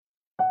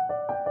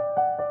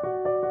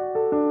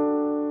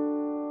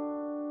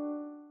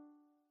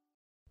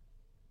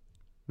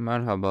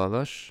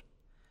Merhabalar.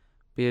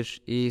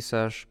 Bir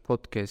İSAR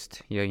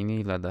Podcast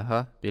yayınıyla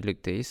daha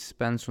birlikteyiz.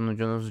 Ben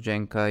sunucunuz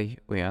Cenkay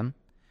Uyan.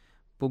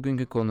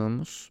 Bugünkü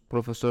konuğumuz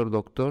Profesör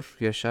Doktor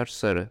Yaşar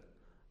Sarı.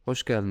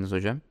 Hoş geldiniz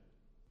hocam.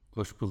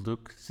 Hoş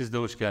bulduk. Siz de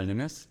hoş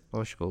geldiniz.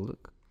 Hoş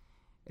bulduk.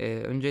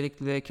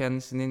 Öncelikle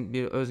kendisinin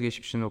bir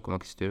özgeçmişini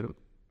okumak istiyorum.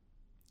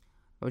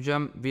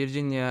 Hocam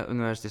Virginia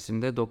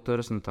Üniversitesi'nde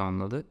doktorasını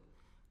tamamladı.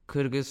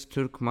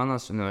 Kırgız-Türk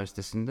Manas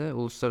Üniversitesi'nde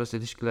Uluslararası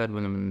İlişkiler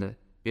bölümünde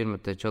bir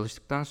müddet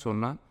çalıştıktan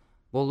sonra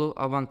Bolu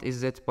Abant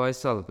İzzet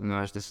Baysal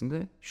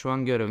Üniversitesi'nde şu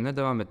an görevine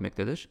devam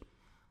etmektedir.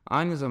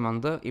 Aynı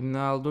zamanda İbn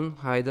Haldun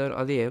Haydar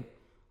Aliyev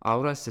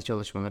Avrasya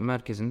Çalışmaları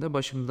Merkezi'nde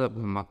başında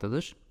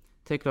bulunmaktadır.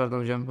 Tekrardan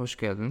hocam hoş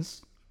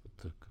geldiniz.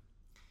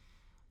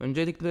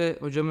 Öncelikle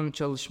hocamın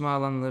çalışma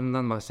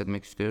alanlarından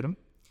bahsetmek istiyorum.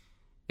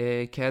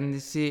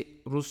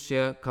 Kendisi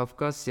Rusya,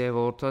 Kafkasya ve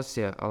Orta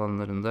Asya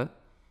alanlarında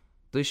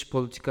dış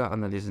politika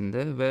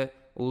analizinde ve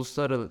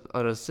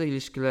uluslararası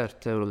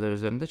ilişkiler teorileri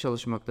üzerinde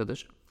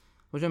çalışmaktadır.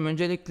 Hocam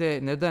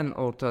öncelikle neden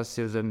Orta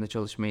Asya üzerinde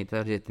çalışmayı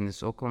tercih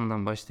ettiniz? O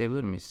konudan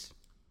başlayabilir miyiz?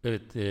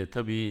 Evet,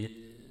 tabii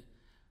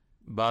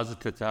bazı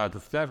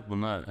tesadüfler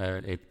buna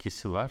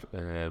etkisi var.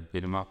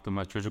 Benim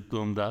aklıma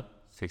çocukluğumda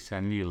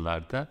 80'li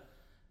yıllarda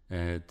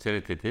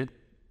TRT'de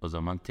o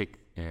zaman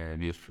tek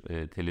bir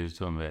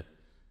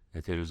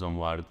televizyon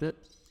vardı.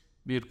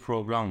 Bir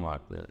program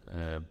vardı,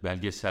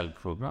 belgesel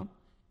program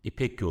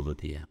İpek Yolu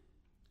diye.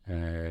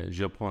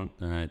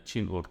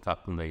 Japon-Çin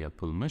ortaklığında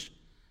yapılmış.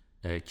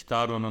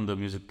 Kitaro'nun da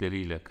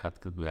müzikleriyle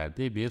katkı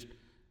verdiği bir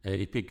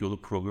İpek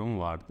Yolu programı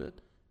vardı.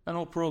 Ben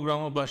o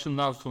programı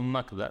başından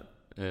sonuna kadar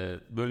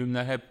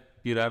bölümler hep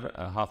birer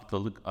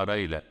haftalık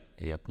arayla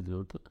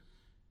yapılıyordu.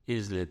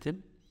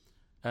 İzledim.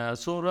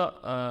 Sonra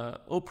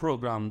o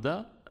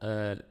programda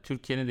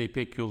Türkiye'nin de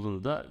İpek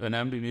Yolu'nda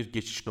önemli bir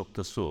geçiş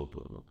noktası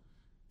olduğunu,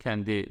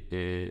 kendi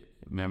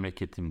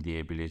memleketim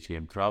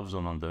diyebileceğim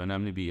Trabzon'un da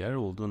önemli bir yer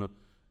olduğunu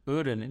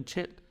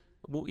öğrenince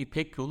bu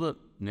İpek Yolu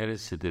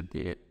neresidir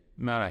diye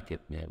merak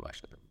etmeye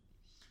başladım.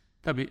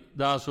 Tabii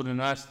daha sonra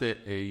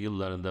üniversite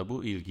yıllarında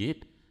bu ilgi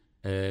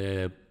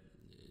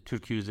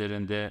Türkiye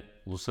üzerinde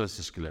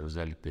uluslararası ilişkiler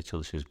özellikle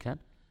çalışırken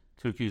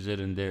Türkiye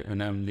üzerinde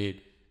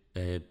önemli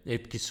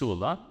etkisi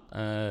olan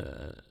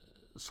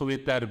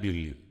Sovyetler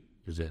Birliği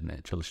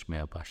üzerine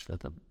çalışmaya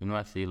başladım.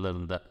 Üniversite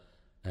yıllarında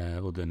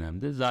o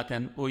dönemde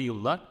zaten o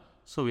yıllar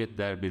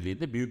Sovyetler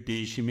Birliği'nde büyük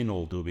değişimin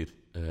olduğu bir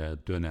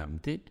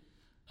dönemdi.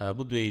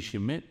 Bu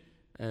değişimi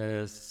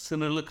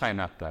sınırlı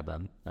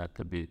kaynaklardan,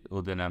 tabii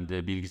o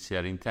dönemde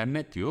bilgisayar,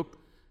 internet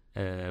yok,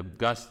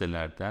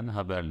 gazetelerden,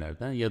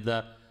 haberlerden ya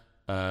da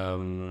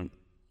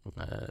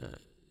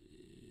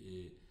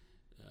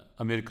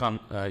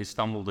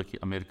İstanbul'daki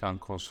Amerikan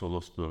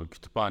Konsolosluğu'nun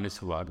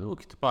kütüphanesi vardı. O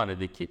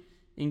kütüphanedeki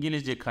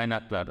İngilizce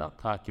kaynaklardan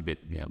takip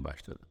etmeye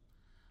başladım.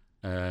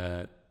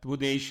 Bu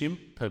değişim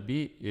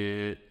tabii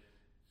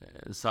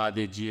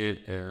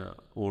sadece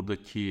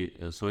oradaki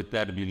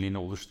Sovyetler Birliği'ni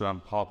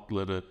oluşturan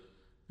halkları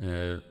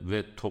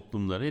ve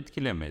toplumları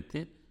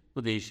etkilemedi.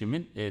 Bu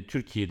değişimin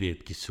Türkiye'de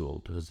etkisi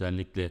oldu.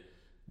 Özellikle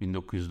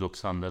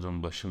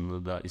 1990'ların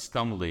başında da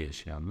İstanbul'da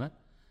yaşayanlar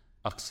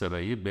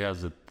Aksaray'ı,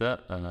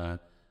 Beyazıt'ta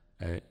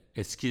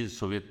eski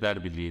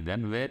Sovyetler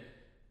Birliği'den ve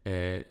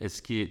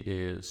eski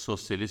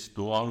sosyalist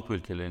Doğu Avrupa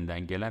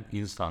ülkelerinden gelen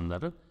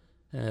insanların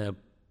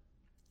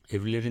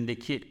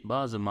evlerindeki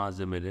bazı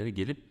malzemeleri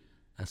gelip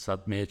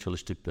satmaya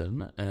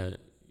çalıştıklarını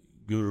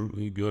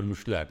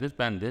görmüşlerdir.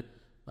 Ben de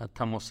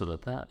tam o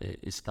sırada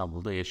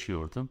İstanbul'da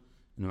yaşıyordum.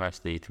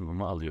 Üniversite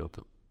eğitimimi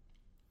alıyordum.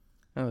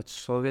 Evet,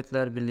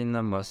 Sovyetler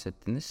Birliği'nden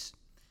bahsettiniz.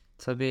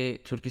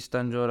 Tabii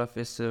Türkistan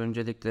coğrafyası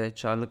öncelikle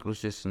Çarlık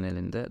Rusyası'nın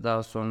elinde,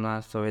 daha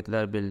sonra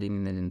Sovyetler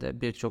Birliği'nin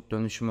elinde birçok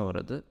dönüşüme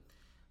uğradı.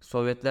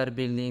 Sovyetler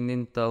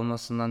Birliği'nin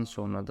dağılmasından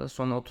sonra da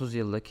son 30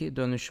 yıldaki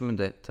dönüşümü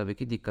de tabii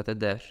ki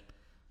dikkate değer.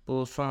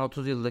 Bu son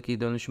 30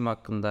 yıldaki dönüşüm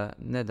hakkında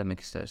ne demek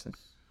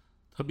istersiniz?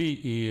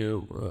 Tabii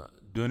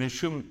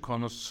dönüşüm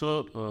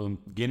konusu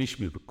geniş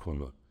bir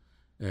konu.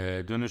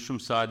 Dönüşüm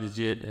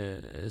sadece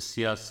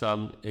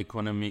siyasal,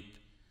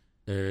 ekonomik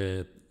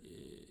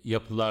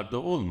yapılarda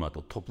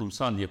olmadı.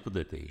 Toplumsal yapı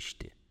da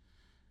değişti.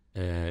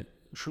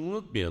 Şunu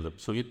unutmayalım.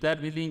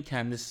 Sovyetler Birliği'nin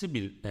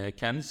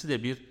kendisi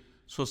de bir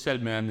sosyal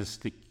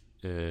mühendislik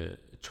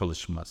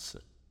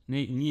çalışması.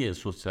 Niye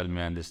sosyal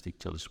mühendislik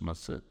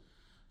çalışması?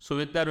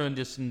 Sovyetler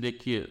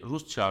öncesindeki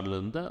Rus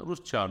Çarlığı'nda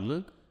Rus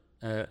Çarlığı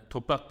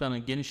topraklarını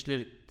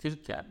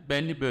genişletirken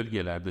belli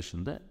bölgeler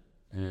dışında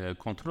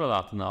kontrol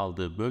altına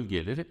aldığı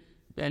bölgeleri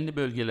belli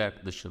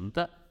bölgeler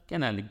dışında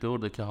genellikle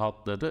oradaki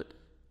halkları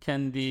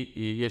kendi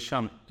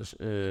yaşam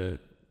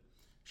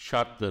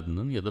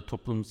şartlarının ya da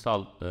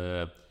toplumsal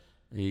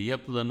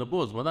yapılarını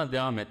bozmadan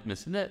devam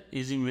etmesine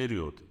izin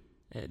veriyordu.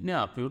 Ne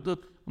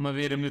yapıyordu? Ama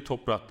verimli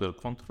toprakları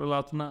kontrol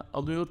altına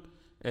alıyor,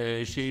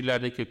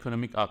 şehirlerdeki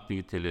ekonomik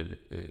aktiviteleri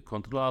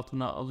kontrol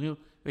altına alıyor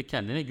ve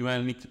kendine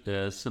güvenlik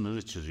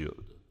sınırı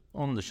çiziyordu.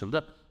 Onun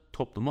dışında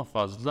topluma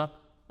fazla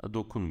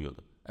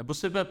dokunmuyordu. Bu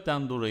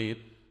sebepten dolayı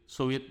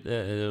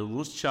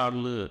Rus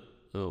Çarlığı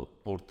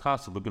Orta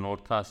Asya, bugün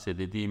Orta Asya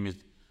dediğimiz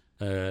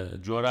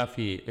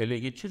coğrafyayı ele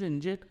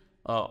geçirince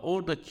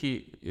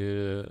oradaki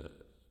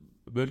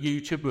bölgeyi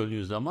üçe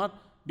böldüğü zaman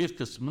bir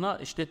kısmına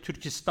işte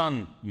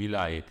Türkistan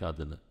vilayeti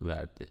adını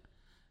verdi.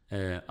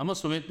 Ama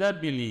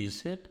Sovyetler Birliği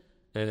ise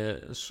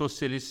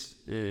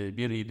sosyalist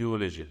bir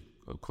ideoloji,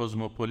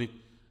 kozmopolit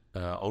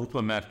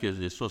Avrupa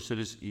merkezli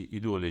sosyalist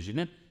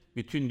ideolojinin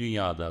bütün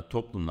dünyada,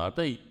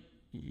 toplumlarda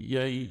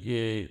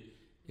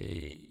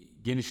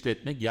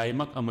genişletmek,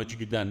 yaymak amacı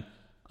güden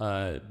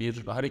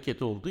bir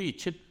hareket olduğu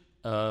için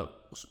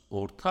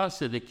Orta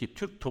Asya'daki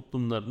Türk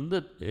toplumlarını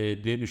da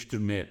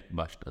dönüştürmeye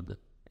başladı.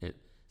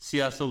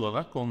 Siyasal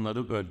olarak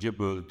onları önce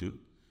böldü.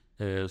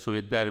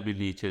 Sovyetler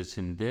Birliği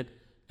içerisinde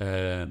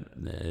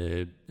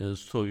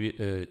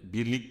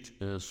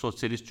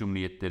Sosyalist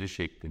Cumhuriyetleri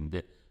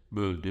şeklinde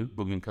böldü.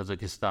 Bugün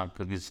Kazakistan,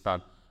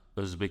 Kırgızistan,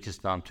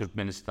 Özbekistan,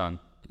 Türkmenistan,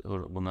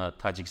 buna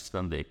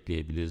Tacikistan'ı da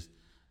ekleyebiliriz.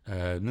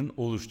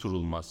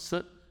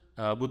 Oluşturulması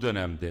bu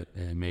dönemde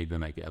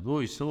meydana geldi.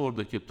 Oysa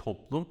oradaki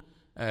toplum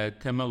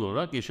temel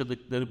olarak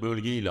yaşadıkları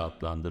bölgeyle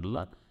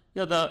adlandırılan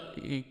ya da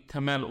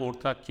temel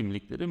ortak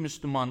kimlikleri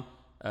Müslüman,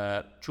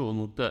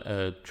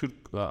 çoğunlukla Türk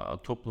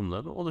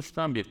toplumları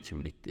oluşturan bir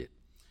kimlikti.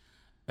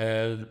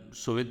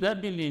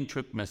 Sovyetler Birliği'nin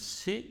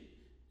çökmesi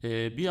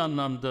bir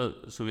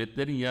anlamda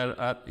Sovyetlerin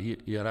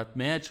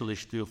yaratmaya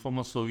çalıştığı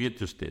Homo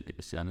Sovietus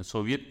dediğimiz, yani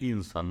Sovyet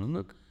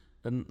insanının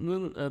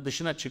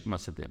dışına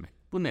çıkması demek.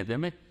 Bu ne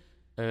demek?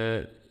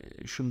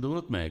 Şunu da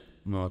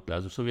unutmamak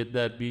lazım.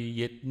 Sovyetler bir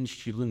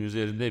 70 yılın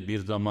üzerinde bir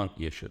zaman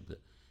yaşadı.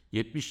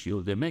 70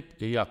 yıl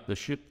demek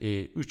yaklaşık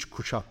 3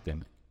 kuşak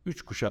demek.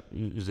 3 kuşak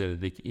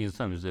üzerindeki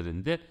insan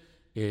üzerinde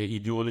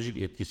ideolojik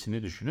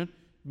etkisini düşünün.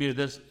 Bir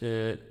de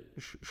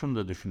şunu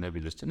da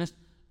düşünebilirsiniz.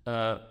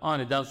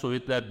 Aniden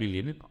Sovyetler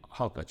Birliği'nin,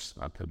 halk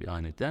açısından tabii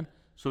aniden,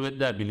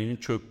 Sovyetler Birliği'nin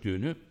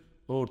çöktüğünü,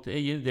 ortaya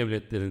yeni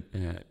devletlerin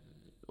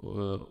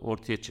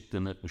ortaya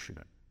çıktığını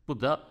düşünün.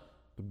 Bu da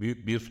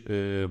büyük bir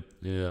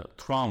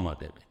travma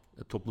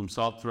demek.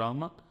 Toplumsal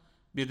travma.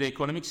 Bir de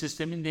ekonomik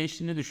sistemin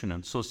değiştiğini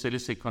düşünün.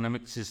 Sosyalist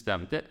ekonomik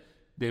sistemde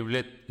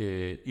devlet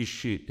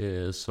işi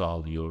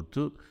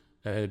sağlıyordu.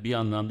 Bir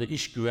anlamda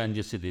iş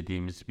güvencesi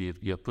dediğimiz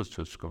bir yapı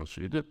söz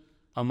konusuydu.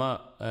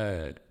 Ama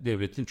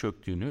devletin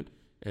çöktüğünü,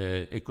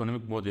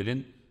 ekonomik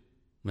modelin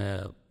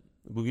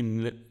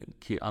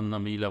bugünkü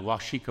anlamıyla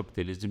vahşi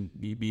kapitalizm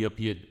bir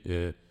yapıya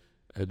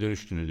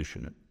dönüştüğünü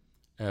düşünün.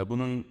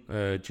 Bunun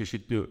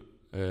çeşitli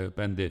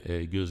ben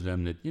de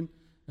gözlemlediğim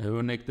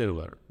örnekleri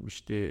var.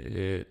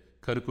 İşte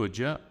karı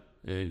koca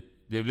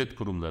devlet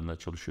kurumlarına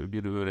çalışıyor.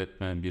 Biri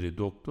öğretmen, biri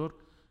doktor.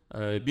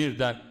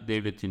 Birden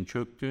devletin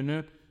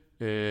çöktüğünü,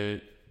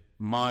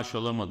 maaş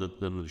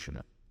alamadıklarını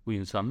düşünün. Bu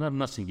insanlar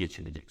nasıl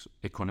geçinecek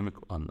ekonomik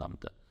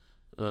anlamda?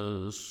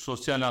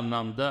 Sosyal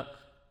anlamda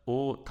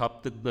o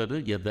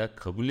taptıkları ya da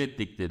kabul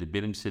ettikleri,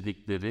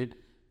 benimsedikleri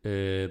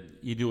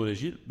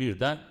ideoloji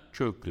birden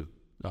çöktü.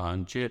 Daha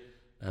önce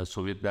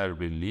Sovyetler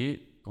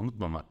Birliği,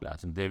 unutmamak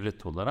lazım,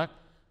 devlet olarak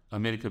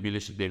Amerika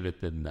Birleşik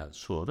Devletleri'nden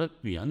sonra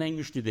dünyanın en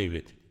güçlü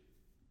devleti.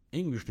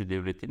 En güçlü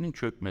devletinin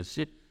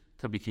çökmesi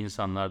tabii ki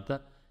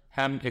insanlarda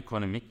hem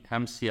ekonomik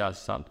hem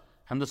siyasal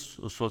hem de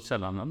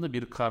sosyal anlamda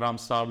bir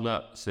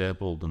karamsarlığa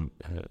sebep olduğunu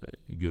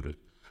görür.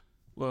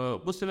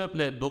 Bu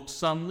sebeple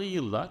 90'lı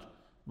yıllar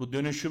bu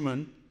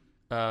dönüşümün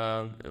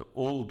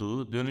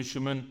olduğu,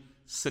 dönüşümün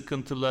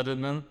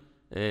sıkıntılarının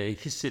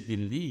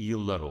hissedildiği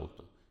yıllar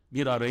oldu.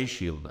 Bir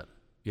arayış yılları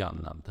bir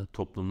anlamda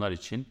toplumlar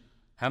için,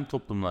 hem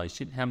toplumlar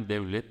için hem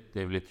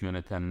devlet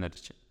yönetenler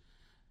için.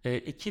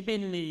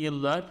 2000'li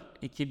yıllar,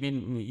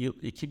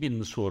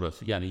 2000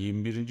 sonrası, yani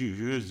 21.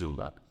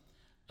 yüzyıllar,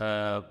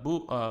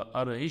 bu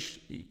arayış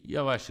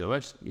yavaş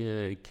yavaş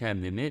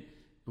kendini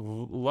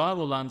var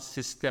olan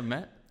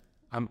sisteme,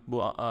 hem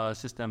bu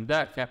sistem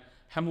derken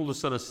hem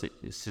uluslararası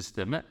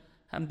sisteme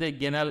hem de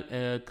genel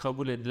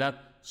kabul edilen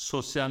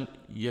sosyal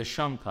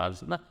yaşam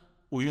tarzına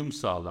uyum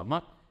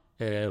sağlamak.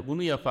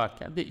 Bunu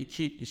yaparken de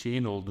iki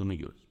şeyin olduğunu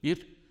görüyoruz.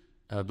 Bir,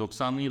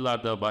 90'lı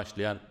yıllarda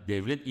başlayan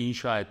devlet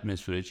inşa etme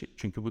süreci.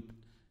 Çünkü bu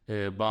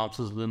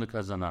bağımsızlığını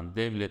kazanan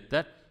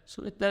devletler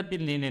Sovyetler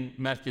Birliği'nin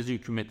merkezi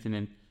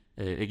hükümetinin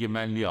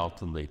egemenliği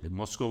altındaydı.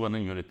 Moskova'nın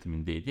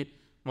yönetimindeydi.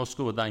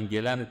 Moskova'dan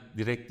gelen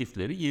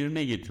direktifleri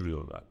yerine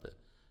getiriyorlardı.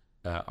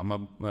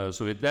 Ama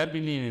Sovyetler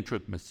Birliği'nin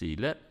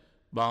çökmesiyle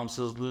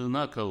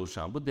bağımsızlığına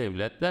kavuşan bu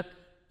devletler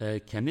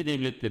kendi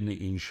devletlerini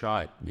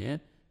inşa etmeye,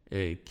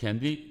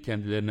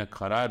 kendilerine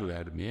karar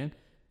vermeye,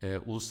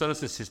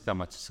 uluslararası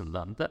sistem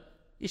açısından da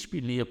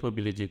işbirliği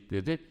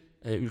yapabilecekleri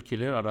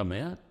ülkeleri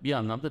aramaya, bir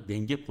anlamda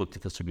denge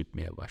politikası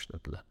gütmeye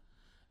başladılar.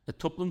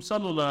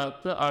 Toplumsal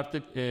olarak da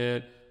artık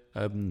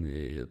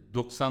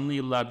 90'lı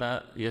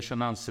yıllarda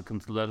yaşanan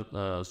sıkıntılar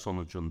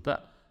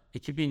sonucunda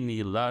 2000'li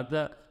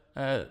yıllarda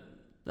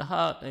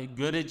daha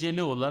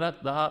göreceli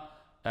olarak daha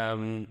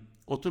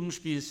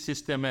oturmuş bir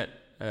sisteme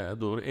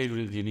doğru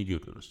evrildiğini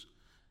görüyoruz.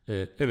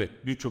 Evet,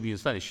 birçok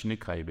insan işini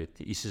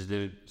kaybetti.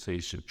 İşsizlerin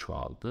sayısı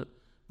çoğaldı.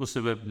 Bu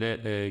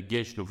sebeple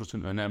genç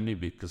nüfusun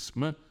önemli bir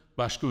kısmı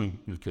başka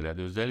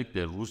ülkelerde,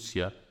 özellikle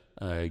Rusya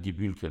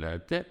gibi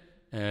ülkelerde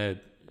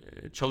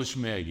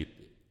çalışmaya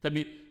gitti.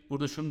 Tabii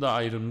burada şunu da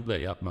ayrımını da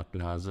yapmak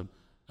lazım.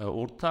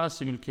 Orta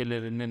Asya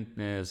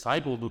ülkelerinin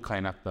sahip olduğu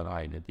kaynaklar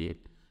aynı değil.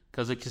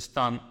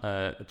 Kazakistan,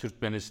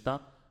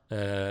 Türkmenistan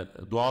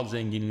doğal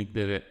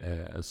zenginliklere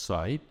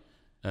sahip.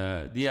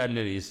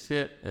 Diğerleri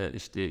ise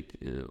işte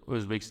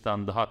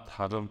Özbekistan daha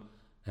tarım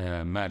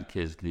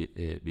merkezli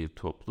bir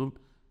toplum.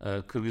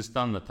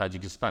 Kırgızistan'la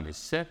Tacikistan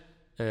ise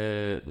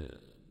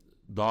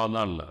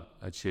dağlarla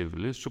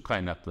çevrili su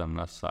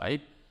kaynaklarına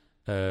sahip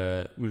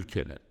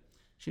ülkeler.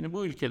 Şimdi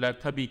bu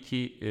ülkeler tabii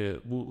ki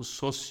bu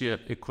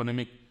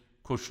sosyoekonomik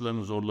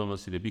koşulların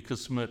zorlamasıyla bir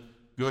kısmı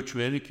göç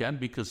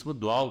verirken bir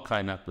kısmı doğal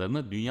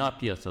kaynaklarını dünya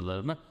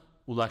piyasalarına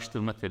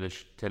ulaştırma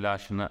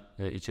telaşına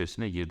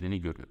içerisine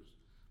girdiğini görüyoruz.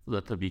 Bu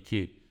da tabii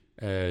ki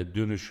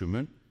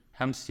dönüşümün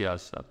hem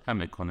siyasal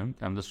hem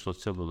ekonomik hem de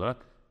sosyal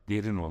olarak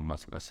derin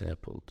olmasına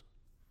sebep oldu.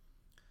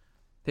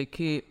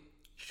 Peki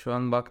şu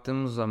an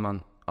baktığımız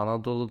zaman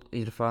Anadolu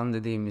irfan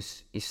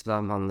dediğimiz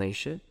İslam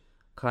anlayışı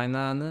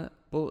kaynağını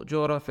bu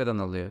coğrafyadan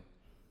alıyor.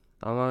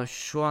 Ama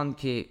şu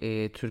anki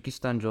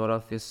Türkistan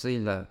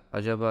coğrafyasıyla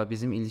acaba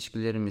bizim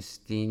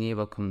ilişkilerimiz dini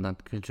bakımdan,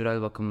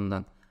 kültürel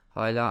bakımdan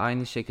hala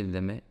aynı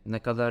şekilde mi? Ne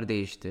kadar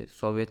değişti?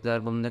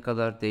 Sovyetler bunu ne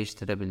kadar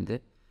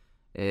değiştirebildi?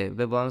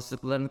 Ve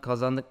bağımsızlıklarını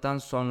kazandıktan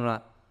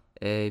sonra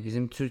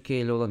bizim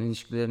Türkiye ile olan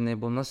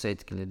ilişkilerini bu nasıl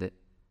etkiledi?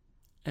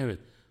 Evet,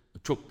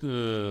 çok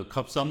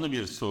kapsamlı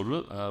bir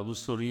soru. Bu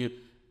soruyu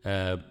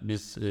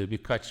biz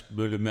birkaç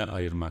bölüme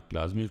ayırmak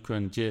lazım. İlk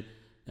önce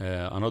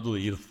Anadolu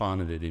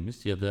irfanı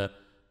dediğimiz ya da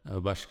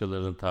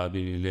başkalarının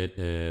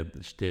tabiriyle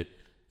işte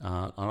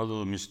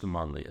Anadolu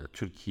Müslümanlığı ya da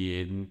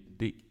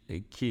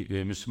Türkiye'deki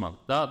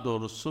Müslümanlık. Daha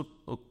doğrusu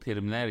o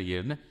terimler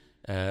yerine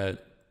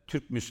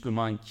Türk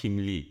Müslüman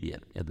kimliği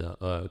diyelim ya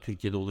da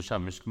Türkiye'de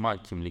oluşan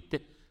Müslüman kimlikte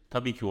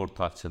tabii ki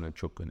Orta Asya'nın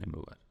çok önemi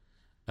var.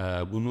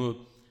 Bunu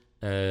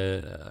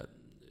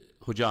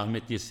Hoca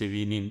Ahmet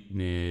Yesevi'nin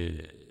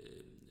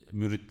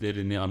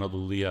müritlerini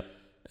Anadolu'ya,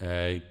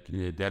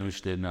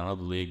 dervişlerini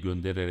Anadolu'ya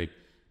göndererek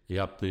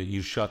yaptığı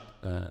irşat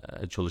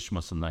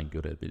çalışmasından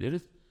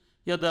görebiliriz.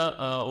 Ya da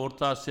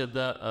Orta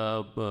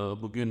Asya'da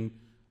bugün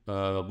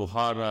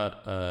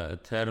Buhara,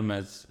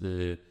 Termez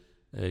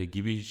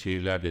gibi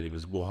şehirler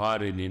dediğimiz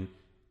Buhari'nin,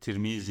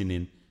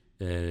 Tirmizi'nin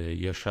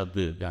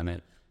yaşadığı yani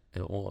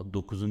o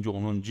 9.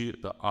 10.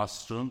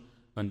 asrın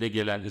önde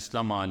gelen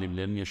İslam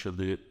alimlerinin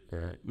yaşadığı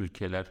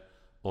ülkeler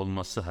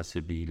olması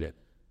hasebiyle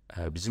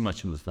bizim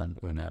açımızdan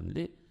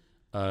önemli.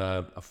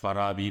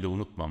 Farabi'yi de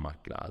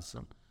unutmamak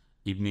lazım.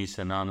 İbn-i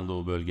Sena'nın da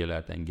o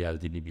bölgelerden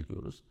geldiğini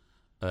biliyoruz.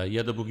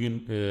 Ya da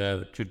bugün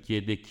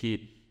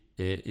Türkiye'deki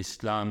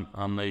İslam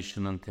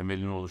anlayışının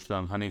temelini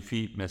oluşturan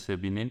Hanefi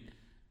mezhebinin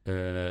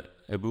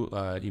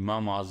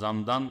İmam-ı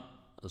Azam'dan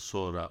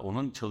sonra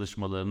onun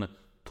çalışmalarını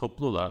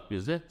toplu olarak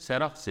bize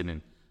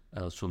Serahsi'nin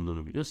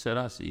sunduğunu biliyoruz.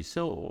 Serahsi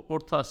ise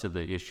Orta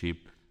Asya'da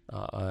yaşayıp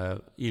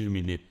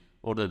ilmini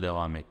orada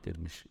devam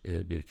ettirmiş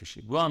bir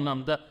kişi. Bu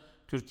anlamda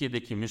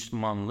Türkiye'deki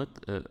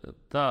Müslümanlık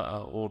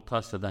da Orta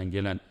Asya'dan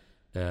gelen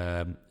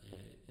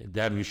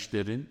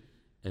dervişlerin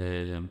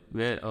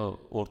ve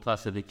Orta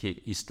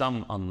Asya'daki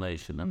İslam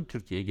anlayışının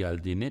Türkiye'ye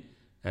geldiğini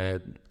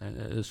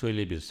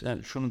söyleyebiliriz.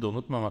 Yani şunu da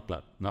unutmamak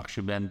lazım.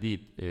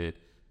 Nakşibendi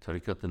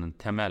tarikatının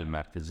temel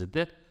merkezi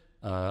de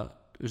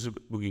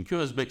bugünkü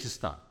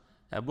Özbekistan.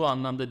 Yani bu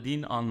anlamda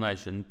din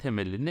anlayışının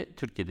temelini,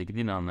 Türkiye'deki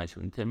din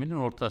anlayışının temelini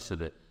Orta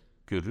Asya'da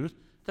görürüz.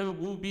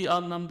 Tabii bu bir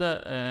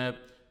anlamda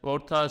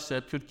Orta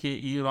Asya, Türkiye,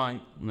 İran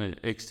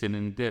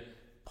ekseninde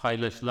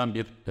paylaşılan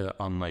bir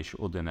anlayış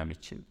o dönem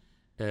için.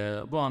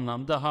 Bu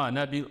anlamda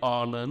hala bir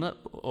ağırlığını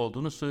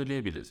olduğunu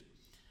söyleyebiliriz.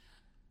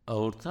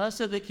 Orta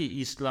Asya'daki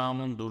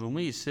İslam'ın durumu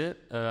ise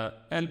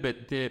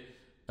elbette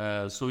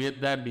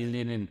Sovyetler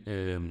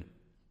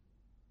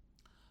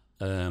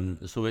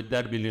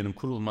Birliği'nin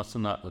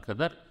kurulmasına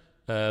kadar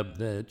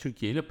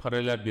Türkiye ile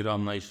paralel bir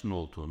anlayışın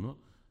olduğunu,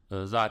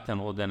 zaten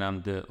o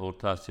dönemde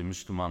Orta Asya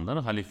Müslümanları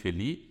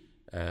halifeliği,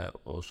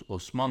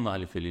 Osmanlı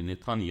halifeliğini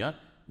tanıyan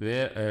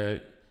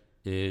ve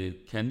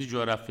kendi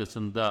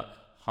coğrafyasında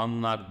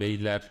hanlar,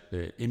 beyler,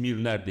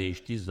 emirler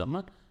değiştiği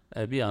zaman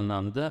bir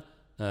anlamda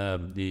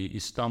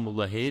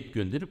İstanbul'a heyet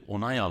gönderip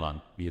onay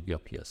alan bir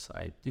yapıya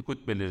sahipti.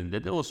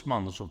 Hutbelerinde de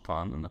Osmanlı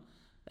Sultanı'nın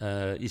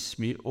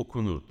ismi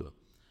okunurdu.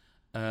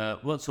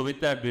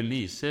 Sovyetler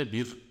Birliği ise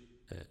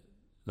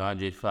daha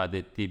önce ifade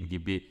ettiğim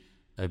gibi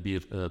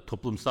bir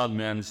toplumsal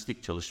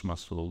mühendislik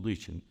çalışması olduğu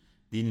için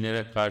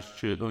dinlere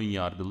karşı ön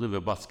yargılı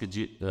ve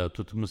baskıcı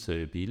tutumu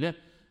sebebiyle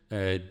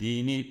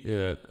dini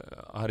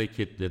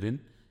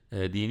hareketlerin,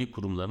 dini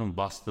kurumların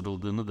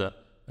bastırıldığını da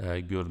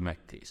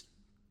görmekteyiz.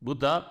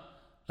 Bu da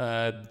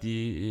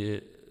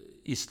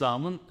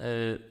İslam'ın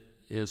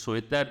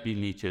Sovyetler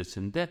Birliği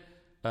içerisinde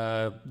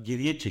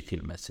geriye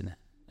çekilmesine,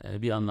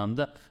 bir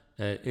anlamda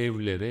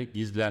evlere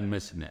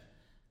gizlenmesine.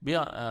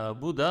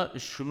 Bu da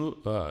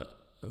şunu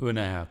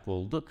öne ayak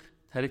oldu.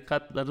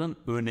 Tarikatların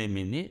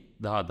önemini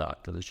daha da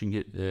arttırdı.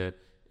 Çünkü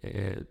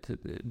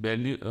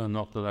belli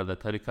noktalarda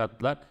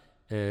tarikatlar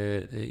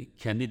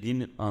kendi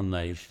din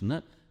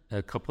anlayışını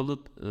kapalı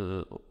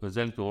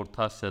özellikle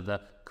Orta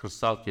Asya'da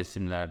kırsal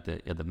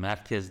kesimlerde ya da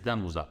merkezden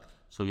uzak,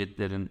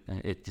 Sovyetlerin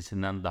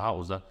etkisinden daha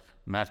uzak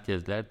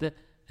merkezlerde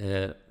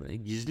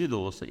gizli de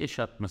olsa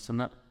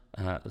yaşatmasını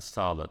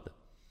sağladı.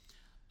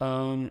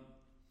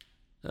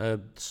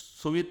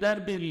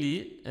 Sovyetler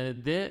Birliği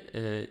de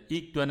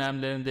ilk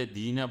dönemlerinde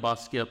dine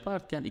baskı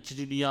yaparken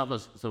İkinci Dünya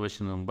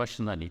Savaşı'nın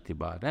başından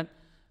itibaren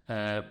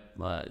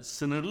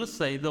sınırlı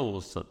sayıda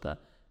olsa da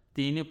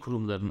dini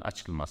kurumların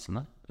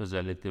açılmasına,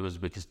 özellikle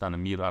Özbekistan'ın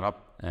Mir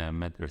Arap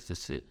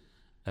Medresesi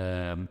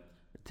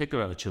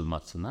tekrar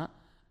açılmasına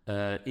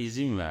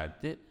izin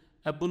verdi.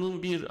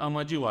 Bunun bir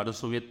amacı vardı.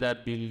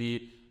 Sovyetler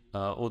Birliği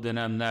o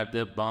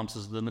dönemlerde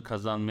bağımsızlığını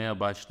kazanmaya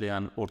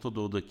başlayan Orta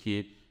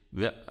Doğu'daki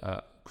ve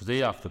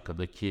Kuzey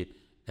Afrika'daki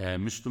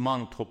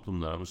Müslüman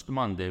toplumlara,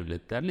 Müslüman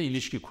devletlerle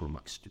ilişki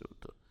kurmak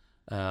istiyordu.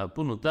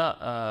 Bunu da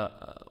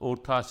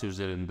Orta Asya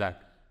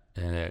üzerinden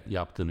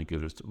yaptığını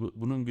görürüz.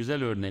 Bunun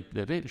güzel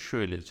örnekleri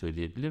şöyle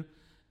söyleyebilirim.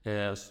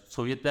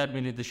 Sovyetler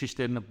Birliği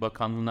Dışişleri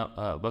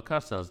Bakanlığı'na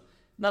bakarsanız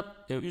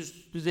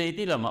üst düzey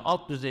değil ama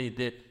alt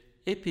düzeyde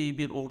epey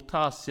bir Orta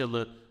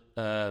Asyalı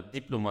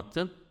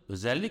diplomatın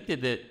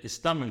özellikle de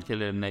İslam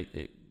ülkelerine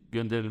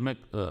gönderilmek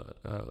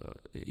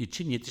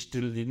için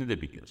yetiştirildiğini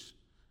de biliyoruz.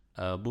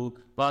 Bu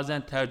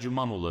bazen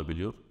tercüman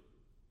olabiliyor.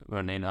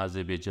 Örneğin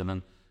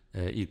Azerbaycan'ın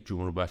ilk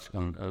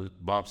Cumhurbaşkanı,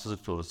 bağımsızlık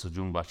sonrası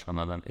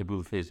Cumhurbaşkanı'ndan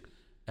Ebu'l-Feyz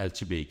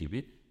Elçi Bey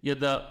gibi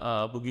ya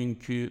da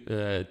bugünkü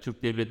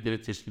Türk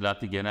Devletleri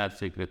Teşkilatı Genel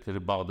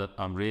Sekreteri Bağdat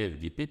Amreyev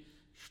gibi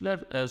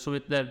kişiler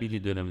Sovyetler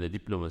Birliği döneminde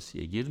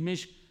diplomasiye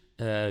girmiş,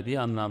 bir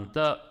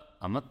anlamda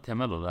ama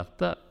temel olarak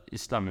da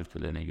İslam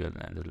ülkelerine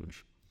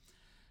yönlendirilmiş.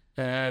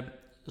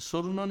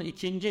 Sorunun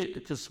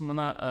ikinci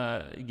kısmına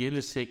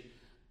gelirsek,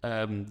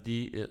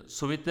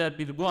 Sovyetler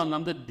Birliği bu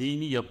anlamda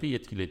dini yapıyı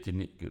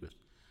etkilediğini görüyoruz.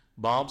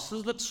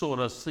 Bağımsızlık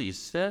sonrası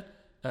ise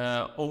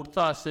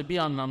Orta Asya bir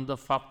anlamda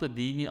farklı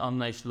dini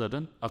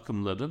anlayışların,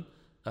 akımların,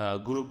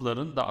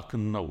 grupların da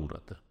akınına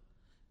uğradı.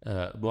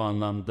 Bu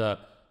anlamda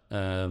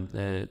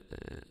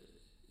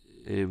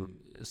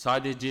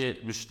sadece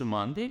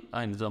Müslüman değil,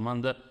 aynı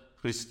zamanda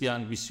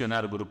Hristiyan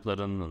misyoner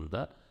gruplarının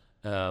da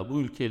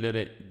bu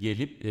ülkelere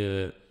gelip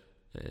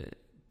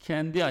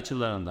kendi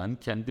açılarından,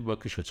 kendi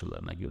bakış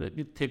açılarına göre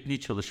bir tebliğ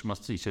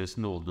çalışması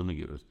içerisinde olduğunu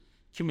görüyoruz.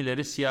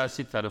 Kimileri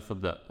siyasi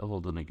tarafında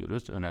olduğunu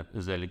görüyoruz.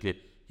 Özellikle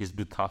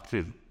Hizb-i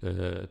Tahrir,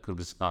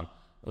 Kırgızistan,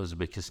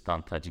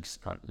 Özbekistan,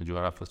 Tacikistan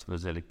coğrafyasının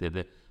özellikle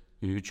de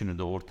üçünün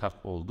de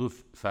ortak olduğu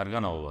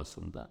Fergana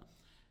Ovası'nda.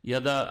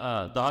 Ya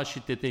da daha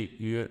şiddete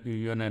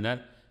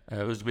yönelen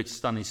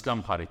Özbekistan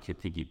İslam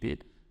Hareketi gibi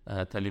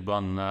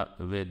Taliban'la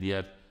ve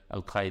diğer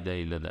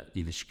El-Kaide ile de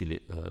ilişkili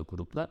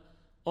gruplar.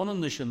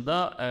 Onun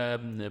dışında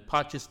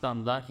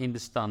Pakistan'dan,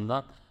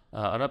 Hindistan'dan,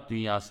 Arap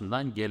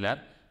dünyasından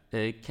gelen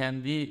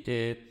kendi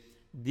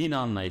din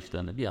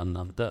anlayışlarını bir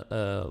anlamda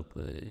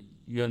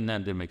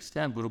yönlendirmek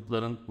isteyen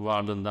grupların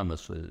varlığından da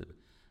söz edilir.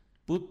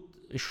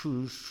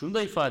 Şunu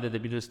da ifade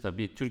edebiliriz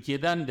tabii.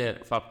 Türkiye'den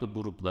de farklı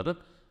grupların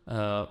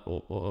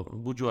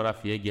bu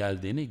coğrafyaya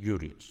geldiğini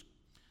görüyoruz.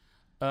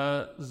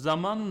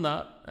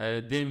 Zamanla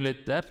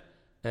devletler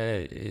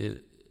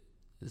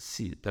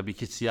tabii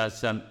ki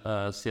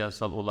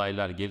siyasal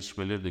olaylar,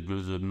 gelişmeleri de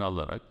göz önüne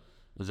alarak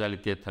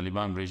özellikle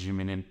Taliban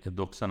rejiminin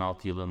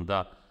 96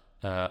 yılında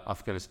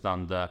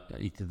Afganistan'da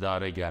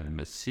iktidara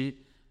gelmesi,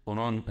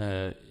 onun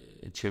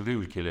çevre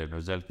ülkelerin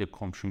özellikle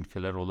komşu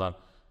ülkeler olan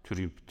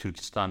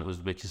Türkistan,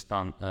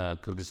 Özbekistan,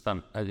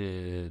 Kırgızistan,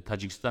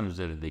 Tacikistan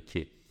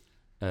üzerindeki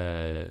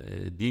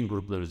din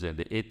grupları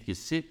üzerinde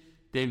etkisi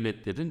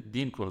devletlerin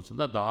din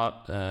konusunda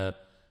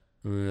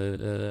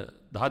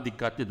daha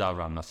dikkatli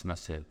davranmasına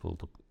sebep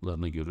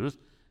olduklarını görürüz.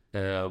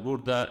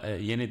 Burada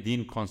yeni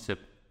din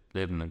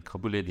konseptlerinin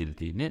kabul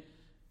edildiğini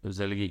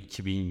özellikle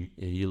 2000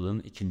 yılın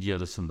ikinci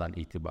yarısından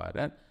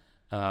itibaren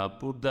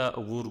burada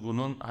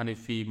vurgunun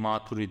Hanefi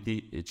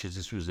Maturidi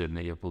çizgisi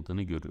üzerine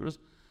yapıldığını görüyoruz.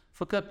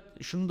 Fakat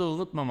şunu da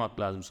unutmamak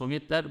lazım.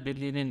 Sovyetler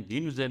Birliği'nin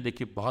din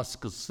üzerindeki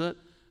baskısı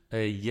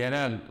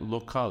yerel,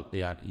 lokal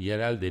yani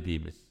yerel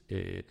dediğimiz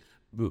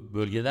bu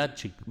bölgeden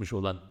çıkmış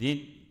olan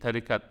din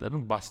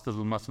tarikatların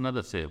bastırılmasına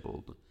da sebep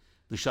oldu.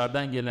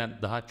 Dışarıdan gelen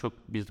daha çok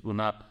biz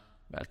buna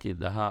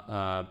belki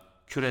daha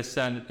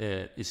küresel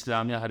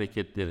İslami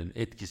hareketlerin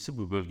etkisi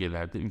bu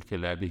bölgelerde,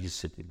 ülkelerde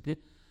hissedildi.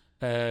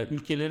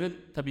 Ülkelerin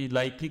tabii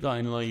laiklik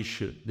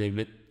anlayışı,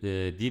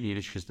 devlet-din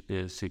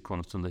ilişkisi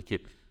konusundaki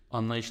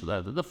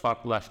anlayışlarda da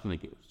farklılaştığını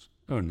görüyoruz.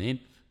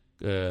 Örneğin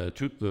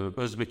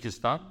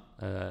Özbekistan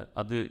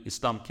adı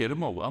İslam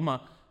Kerimov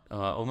ama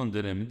onun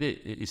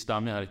döneminde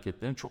İslami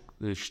hareketlerin çok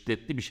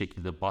şiddetli bir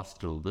şekilde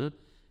bastırıldığı,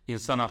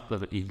 insan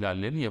hakları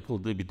ihlallerinin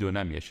yapıldığı bir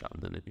dönem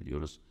yaşandığını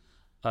biliyoruz.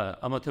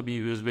 Ama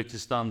tabii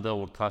Özbekistan'da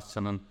Orta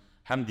Asya'nın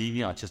hem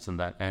dini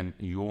açısından en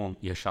yoğun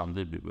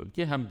yaşandığı bir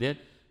bölge hem de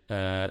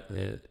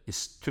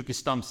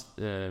Türk-İslam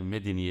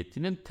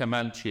medeniyetinin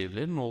temel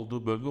şehirlerinin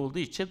olduğu bölge olduğu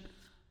için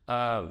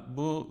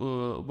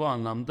bu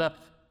anlamda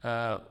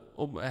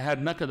o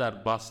her ne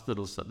kadar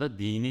bastırılsa da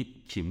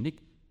dini kimlik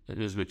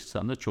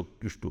Özbekistan'da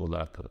çok güçlü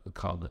olarak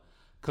kaldı.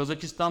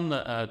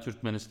 Kazakistan'la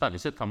Türkmenistan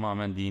ise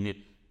tamamen dini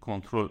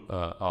kontrol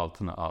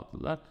altına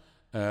aldılar.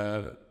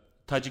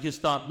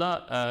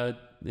 Tacikistan'da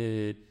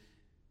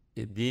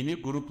dini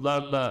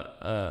gruplarla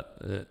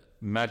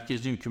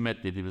merkezi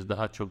hükümet dediğimiz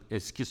daha çok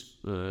eski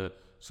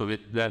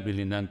Sovyetler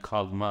Birliği'nden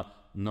kalma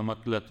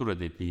nomenklatura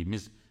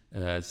dediğimiz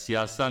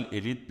siyasal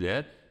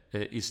elitle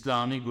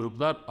İslami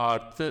gruplar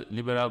artı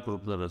liberal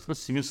gruplar arasında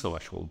sivil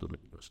savaş olduğunu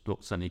biliyoruz.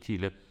 92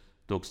 ile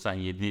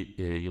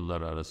 97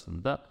 yılları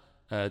arasında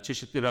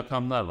çeşitli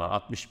rakamlar var.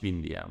 60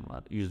 bin diyen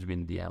var, 100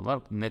 bin diyen var.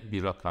 Net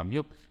bir rakam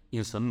yok.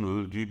 İnsanın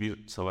öldüğü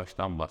bir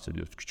savaştan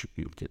bahsediyoruz küçük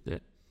bir ülkede.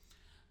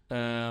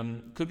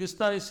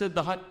 Kırgızistan ise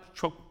daha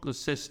çok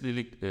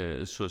seslilik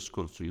söz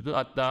konusuydu.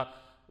 Hatta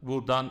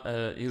buradan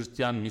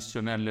Hristiyan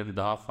misyonerleri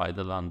daha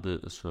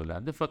faydalandığı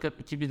söylendi.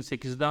 Fakat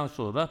 2008'den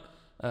sonra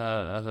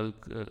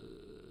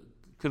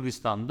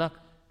Kırgızistan'da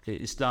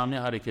İslami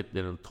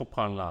hareketlerin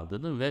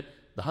toparlandığını ve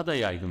daha da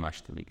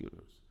yaygınlaştığını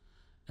görüyoruz.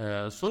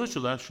 Sonuç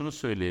olarak şunu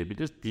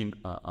söyleyebiliriz din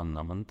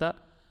anlamında.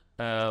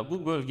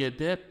 Bu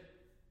bölgede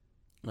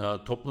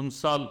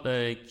toplumsal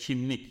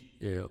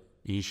kimlik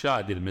inşa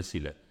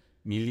edilmesiyle,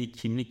 milli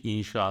kimlik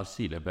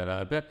inşasıyla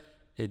beraber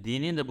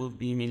dinin de bu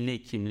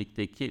milli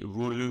kimlikteki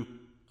rolü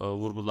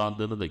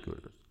vurgulandığını da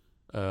görüyoruz.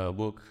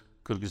 Bu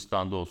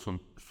Kırgızistan'da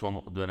olsun,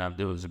 son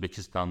dönemde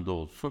Özbekistan'da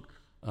olsun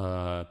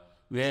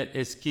ve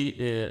eski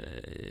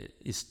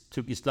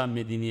Türk-İslam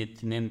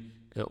medeniyetinin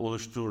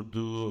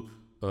oluşturduğu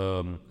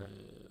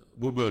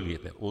bu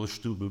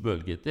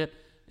bölgede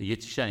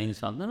yetişen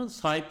insanların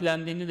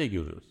sahiplendiğini de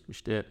görüyoruz.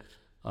 İşte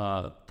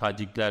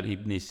Tacikler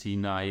İbn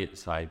Sina'yı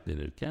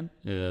sahiplenirken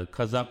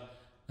Kazak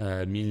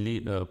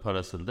milli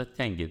parasında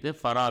tengede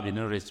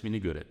Farabi'nin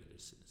resmini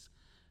görebilirsiniz.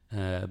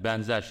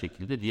 Benzer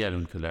şekilde diğer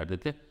ülkelerde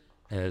de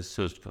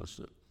söz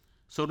konusu.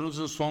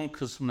 Sorunuzun son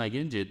kısmına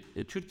gelince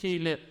Türkiye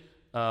ile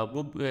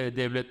bu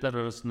devletler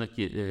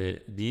arasındaki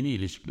dini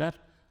ilişkiler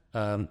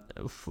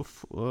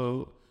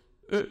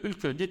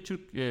ilk önce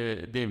Türk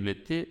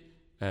devleti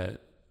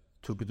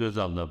Turgut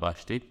Özal'la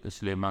başlayıp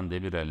Süleyman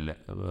Demirel'le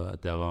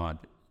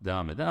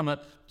devam eder ama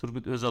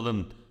Turgut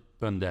Özal'ın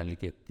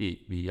önderlik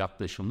ettiği bir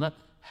yaklaşımla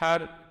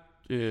her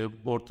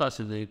Orta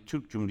Asya'daki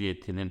Türk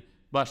Cumhuriyeti'nin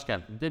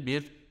başkentinde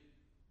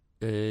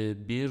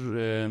bir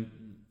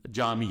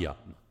cami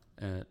yapma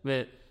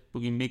ve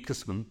bugün bir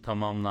kısmın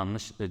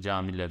tamamlanmış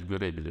camiler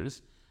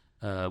görebiliriz.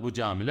 Bu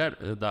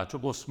camiler daha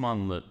çok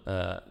Osmanlı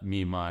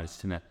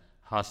mimarisine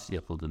has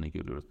yapıldığını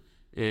görüyoruz.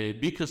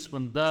 Bir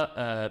kısmında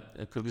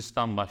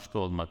Kırgızistan başta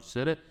olmak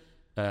üzere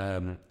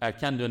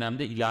erken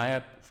dönemde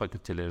ilahiyat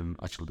fakültelerinin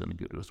açıldığını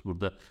görüyoruz.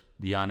 Burada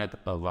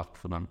Diyanet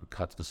Vakfı'nın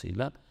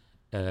katkısıyla.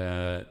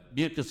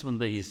 Bir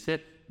kısmında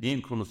ise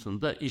din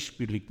konusunda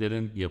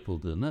işbirliklerin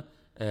yapıldığını,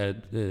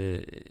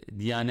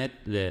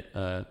 Diyanet'le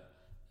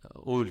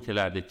o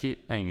ülkelerdeki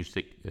en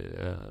yüksek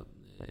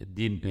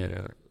din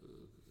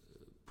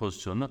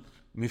pozisyonu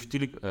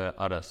müftülük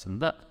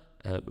arasında,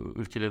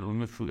 ülkelerin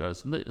müftülük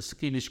arasında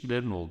sıkı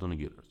ilişkilerin olduğunu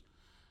görüyoruz.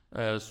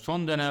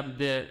 Son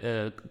dönemde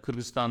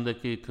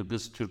Kırgızistan'daki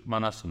Kırgız Türk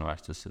Manas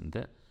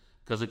Üniversitesi'nde,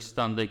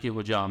 Kazakistan'daki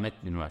Hoca Ahmet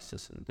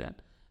Üniversitesi'nde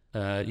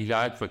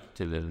ilahiyat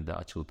fakültelerinde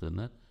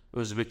açıldığını,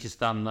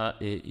 Özbekistan'la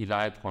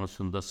ilahiyat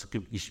konusunda sıkı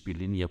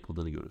işbirliğinin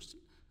yapıldığını görüyoruz.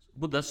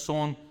 Bu da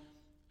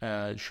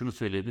şunu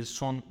söyleyebiliriz,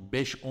 son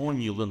 5-10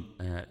 yılın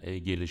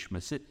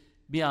gelişmesi.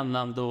 Bir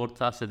anlamda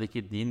Orta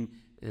Asya'daki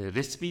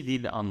resmi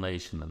dil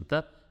anlayışının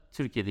da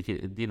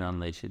Türkiye'deki din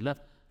anlayışıyla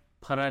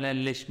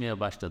paralelleşmeye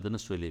başladığını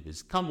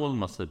söyleyebiliriz. Tam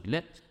olmasa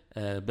bile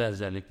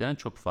benzerliklerin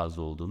çok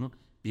fazla olduğunu,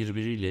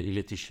 birbiriyle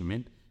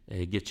iletişimin,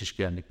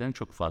 geçişkenliklerin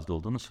çok fazla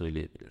olduğunu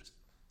söyleyebiliriz.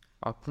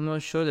 Aklıma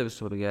şöyle bir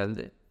soru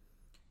geldi.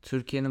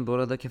 Türkiye'nin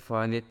buradaki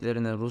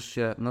faaliyetlerine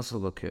Rusya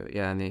nasıl bakıyor?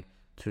 Yani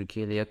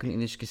Türkiye ile yakın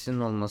ilişkisinin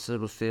olması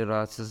Rusya'yı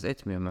rahatsız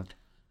etmiyor mu?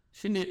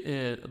 Şimdi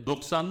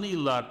 90'lı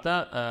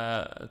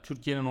yıllarda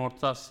Türkiye'nin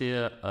Orta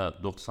Asya'ya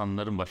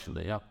 90'ların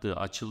başında yaptığı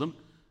açılım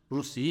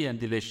Rusya'yı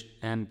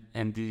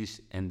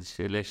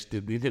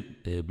endişeleştirdiğini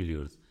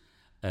biliyoruz.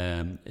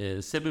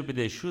 Sebebi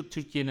de şu,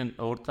 Türkiye'nin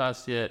Orta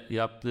Asya'ya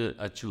yaptığı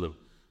açılım,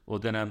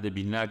 o dönemde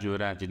binlerce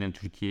öğrencinin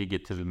Türkiye'ye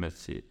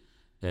getirilmesi,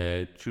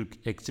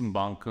 Türk Exim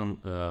Bank'ın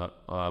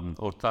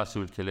Orta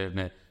Asya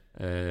ülkelerine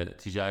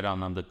ticari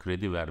anlamda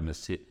kredi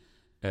vermesi,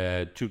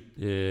 Türk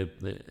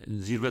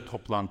zirve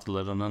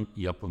toplantılarının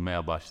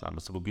yapılmaya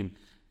başlanması. Bugün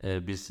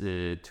biz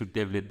Türk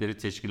Devletleri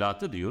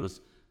Teşkilatı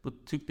diyoruz.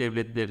 Bu Türk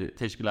Devletleri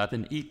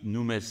Teşkilatı'nın ilk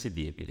nümunesi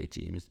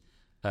diyebileceğimiz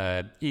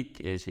ilk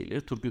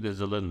şeyleri Turgut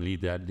Özal'ın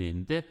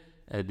liderliğinde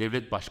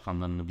devlet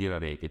başkanlarını bir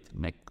araya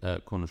getirmek,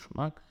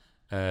 konuşmak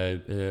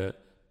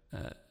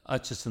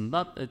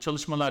açısından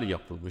çalışmalar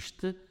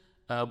yapılmıştı.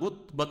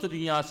 Bu Batı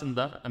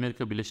dünyasında,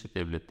 Amerika Birleşik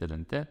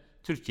Devletleri'nde,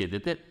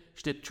 Türkiye'de de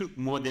işte Türk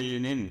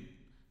modelinin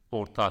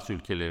Orta Asya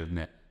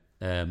ülkelerine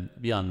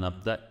bir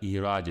anlamda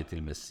ihraç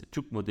edilmesi,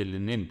 Türk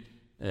modelinin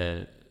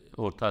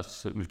Orta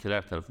Asya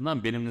ülkeler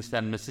tarafından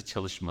benimsenmesi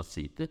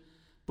çalışmasıydı.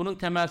 Bunun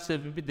temel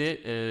sebebi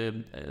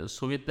de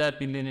Sovyetler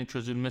Birliği'nin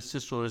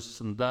çözülmesi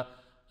sonrasında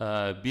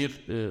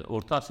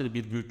Orta Asya'da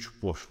bir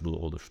güç boşluğu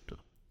oluştu.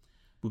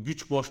 Bu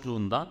güç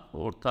boşluğundan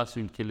Orta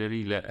Asya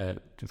ülkeleriyle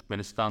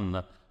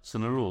Türkmenistan'la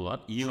sınırı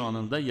olan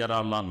İran'ın da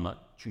yararlanma.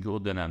 Çünkü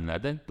o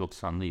dönemlerde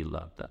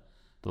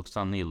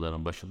 90'lı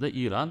yılların başında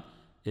İran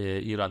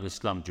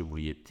İslam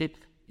Cumhuriyeti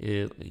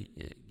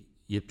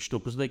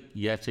 79'da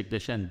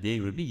gerçekleşen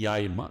devrimi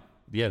yayma,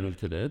 diğer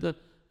ülkelere de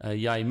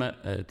yayma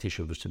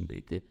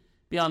teşebbüsündeydi.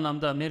 Bir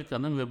anlamda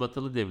Amerika'nın ve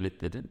Batılı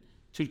devletlerin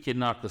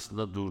Türkiye'nin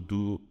arkasında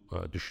durduğu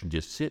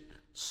düşüncesi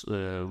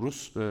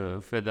Rus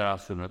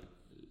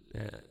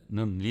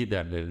Federasyonu'nun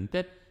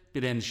liderlerinde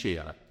bir endişe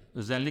yarattı.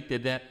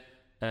 Özellikle de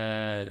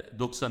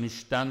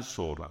 93'ten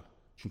sonra,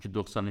 çünkü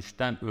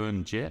 93'ten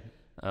önce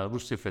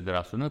Rusya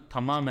Federasyonu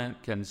tamamen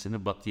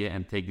kendisini Batı'ya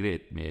entegre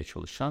etmeye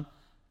çalışan,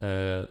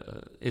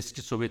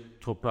 eski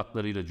Sovyet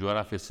topraklarıyla,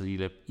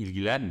 coğrafyasıyla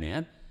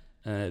ilgilenmeyen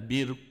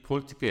bir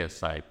politikaya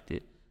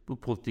sahipti. Bu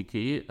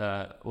politikayı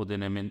o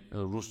dönemin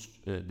Rus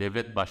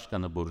devlet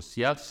başkanı Boris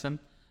Yeltsin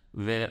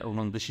ve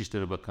onun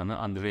Dışişleri Bakanı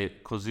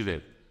Andrei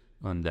Kozyrev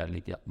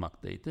önderlik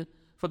yapmaktaydı.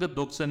 Fakat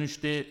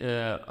 93'te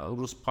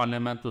Rus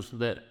parlamentosu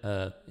da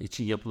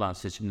için yapılan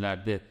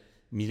seçimlerde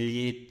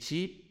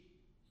milliyetçi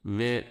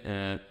ve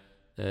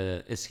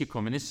eski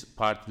komünist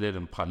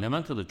partilerin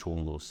parlamentoda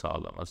çoğunluğu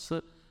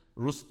sağlaması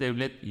Rus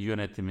devlet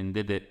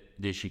yönetiminde de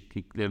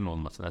değişikliklerin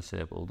olmasına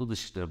sebep oldu.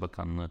 Dışişleri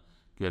Bakanlığı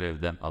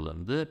görevden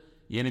alındı.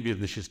 Yeni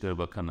bir Dışişleri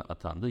Bakanı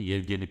atandı,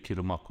 Yevgeni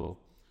Primakov.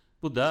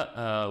 Bu da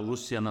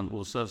Rusya'nın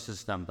uluslararası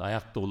sistemde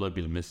ayakta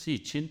olabilmesi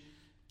için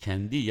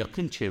kendi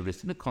yakın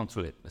çevresini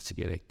kontrol etmesi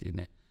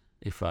gerektiğini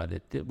ifade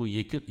etti. Bu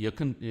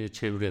yakın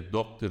çevre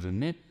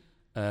doktrini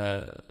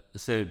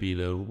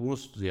sebebiyle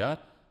Rusya,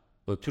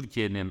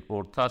 Türkiye'nin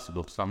Orta Asya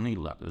 90'lı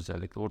yıllarda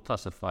özellikle Orta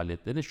Asya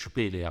faaliyetlerine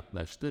şüpheyle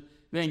yaklaştı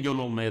ve engel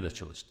olmaya da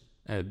çalıştı.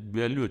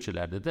 Belli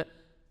ölçülerde de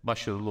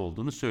başarılı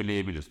olduğunu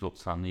söyleyebiliriz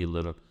 90'lı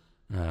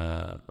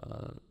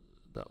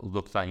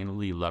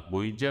yıllar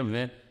boyunca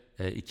ve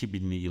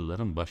 2000'li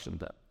yılların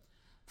başında.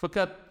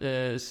 Fakat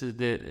siz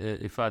de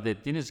ifade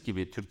ettiğiniz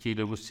gibi Türkiye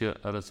ile Rusya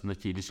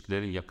arasındaki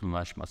ilişkilerin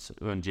yakınlaşması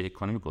önce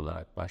ekonomik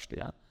olarak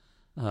başlayan,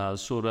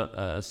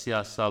 sonra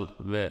siyasal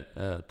ve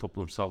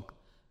toplumsal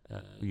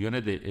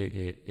yöne de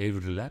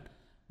evrilen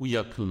bu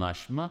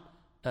yakınlaşma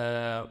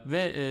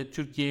ve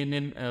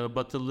Türkiye'nin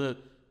batılı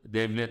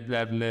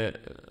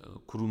devletlerle,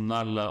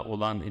 kurumlarla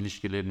olan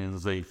ilişkilerinin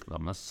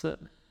zayıflaması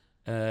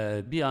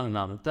bir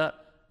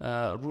anlamda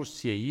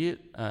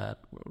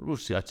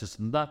Rusya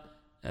açısından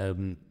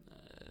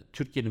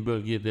Türkiye'nin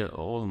bölgede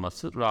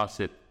olması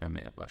rahatsız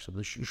etmemeye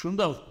başladı. Şunu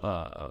da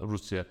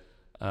Rusya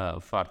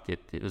fark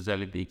etti.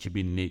 Özellikle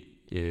 2000'li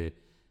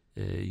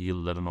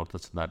yılların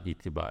ortasından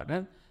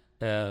itibaren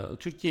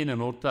Türkiye'nin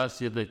Orta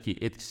Asya'daki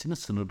etkisinin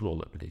sınırlı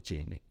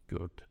olabileceğini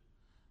gördü.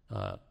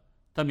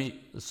 Tabii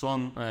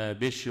son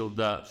 5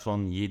 yılda,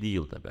 son 7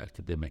 yılda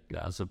belki demek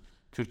lazım.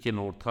 Türkiye'nin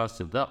Orta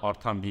Asya'da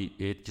artan bir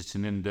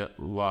etkisinin de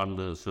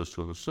varlığı söz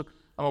konusu.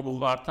 Ama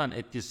bu artan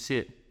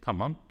etkisi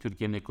tamam,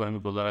 Türkiye'nin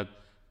ekonomik olarak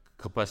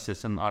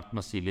kapasitesinin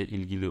artması ile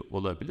ilgili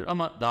olabilir.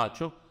 Ama daha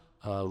çok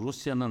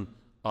Rusya'nın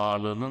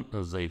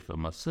ağırlığının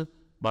zayıflaması,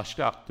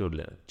 başka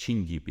aktörlerin,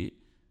 Çin gibi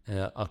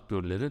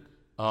aktörlerin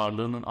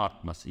ağırlığının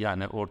artması.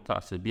 Yani Orta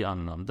Asya bir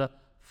anlamda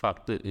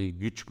farklı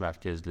güç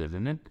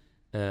merkezlerinin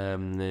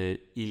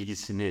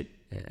ilgisini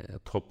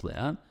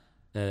toplayan,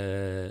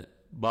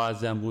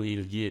 bazen bu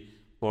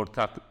ilgi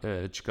ortak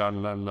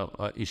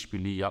çıkarlarla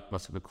işbirliği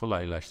yapmasını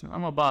kolaylaştıran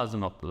ama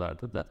bazı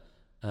noktalarda da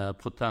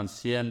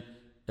potansiyel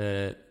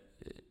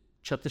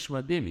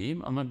çatışma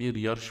demeyeyim ama bir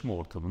yarışma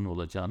ortamının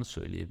olacağını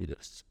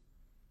söyleyebiliriz.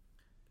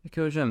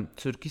 Peki hocam,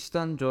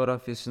 Türkistan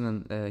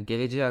coğrafyasının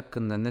geleceği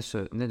hakkında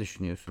ne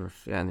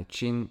düşünüyorsunuz? Yani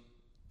Çin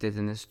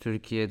dediniz,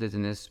 Türkiye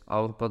dediniz,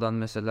 Avrupa'dan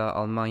mesela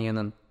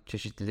Almanya'nın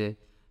çeşitli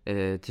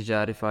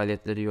ticari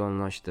faaliyetleri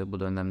yoğunlaştı bu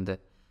dönemde.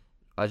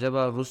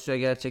 Acaba Rusya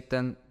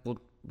gerçekten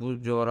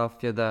bu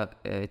coğrafyada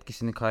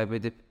etkisini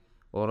kaybedip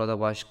orada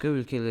başka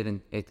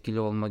ülkelerin etkili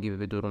olma gibi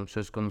bir durum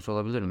söz konusu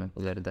olabilir mi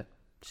ileride?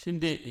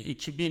 Şimdi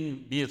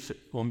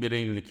 11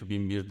 Eylül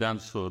 2001'den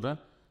sonra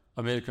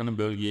Amerika'nın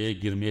bölgeye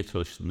girmeye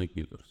çalıştığını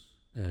biliyoruz.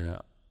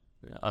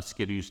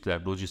 Askeri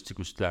üsler, lojistik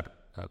üsler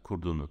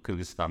kurduğunu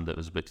Kırgızistan'da,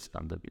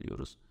 Özbekistan'da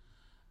biliyoruz.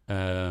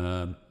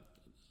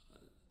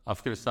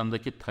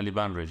 Afganistan'daki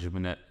Taliban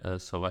rejimine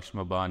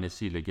savaşma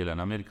bahanesiyle gelen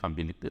Amerikan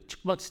birlikleri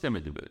çıkmak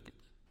istemedi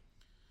bölgede.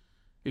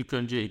 İlk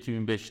önce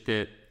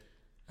 2005'te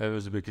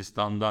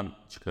Özbekistan'dan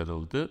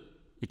çıkarıldı.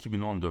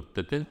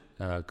 2014'te de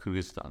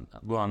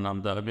Kırgızistan'dan. Bu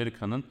anlamda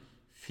Amerika'nın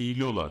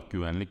fiili olarak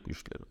güvenlik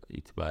güçleri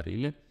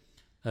itibariyle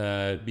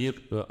bir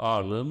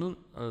ağırlığının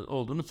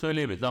olduğunu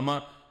söyleyebiliriz.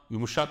 Ama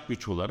yumuşak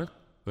güç olarak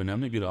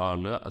önemli bir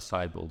ağırlığa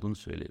sahip olduğunu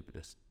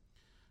söyleyebiliriz.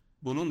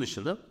 Bunun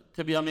dışında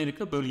tabii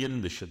Amerika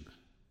bölgenin dışında.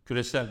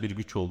 Küresel bir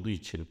güç olduğu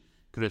için,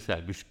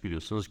 küresel güç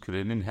biliyorsunuz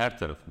kürenin her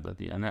tarafında,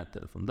 yani her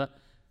tarafında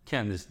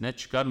kendisine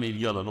çıkar ve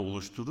ilgi alanı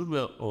oluşturur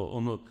ve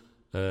onu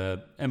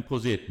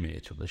empoze etmeye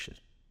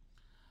çalışır.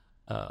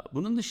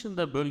 Bunun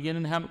dışında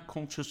bölgenin hem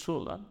komşusu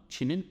olan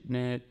Çin'in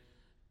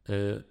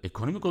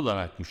ekonomik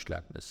olarak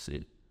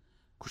güçlenmesi,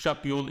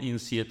 Kuşak Yol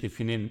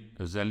İnisiyatifinin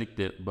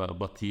özellikle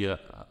batıya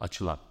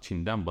açılan,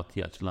 Çin'den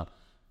batıya açılan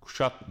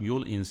Kuşak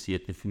Yol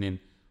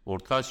İnisiyatifinin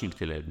Orta Asya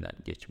ülkelerinden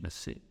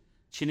geçmesi,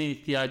 Çin'e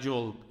ihtiyacı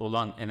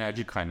olan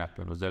enerji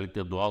kaynakları,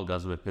 özellikle doğal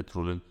gaz ve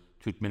petrolün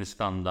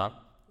Türkmenistan'dan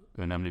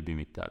önemli bir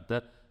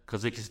miktarda,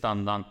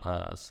 Kazakistan'dan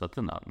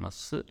satın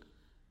alması,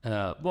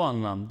 bu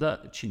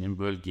anlamda Çin'in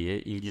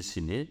bölgeye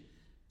ilgisini,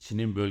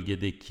 Çin'in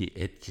bölgedeki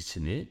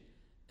etkisini,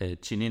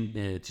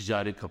 Çin'in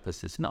ticari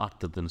kapasitesini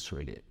arttırdığını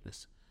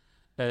söyleyebiliriz.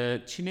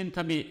 Çin'in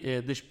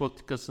tabii dış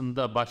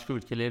politikasında başka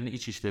ülkelerin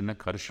iç işlerine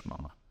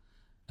karışmama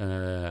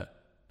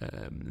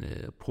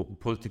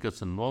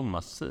politikasının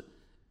olması,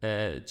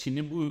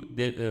 Çin'in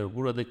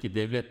buradaki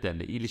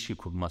devletlerle ilişki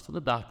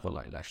kurmasını daha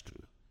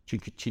kolaylaştırıyor.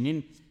 Çünkü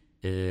Çin'in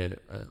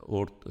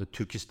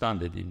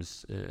Türkistan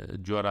dediğimiz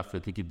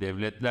coğrafyadaki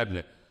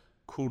devletlerle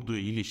kurduğu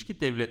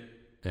ilişki devlet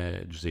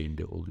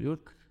düzeyinde oluyor.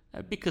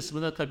 Bir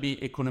kısmı da tabii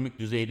ekonomik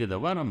düzeyde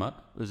de var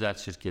ama özel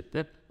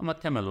şirketler, ama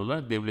temel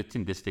olarak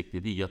devletin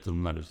desteklediği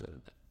yatırımlar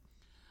üzerinde.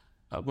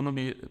 Bunu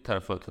bir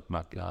tarafa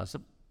tutmak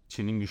lazım.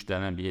 Çin'in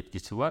güçlenen bir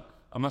etkisi var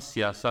ama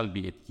siyasal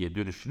bir etkiye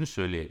dönüşünü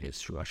söyleyemeyiz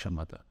şu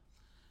aşamada.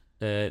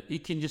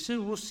 İkincisi,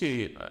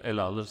 Rusya'yı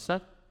ele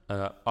alırsak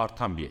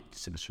artan bir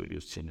etkisini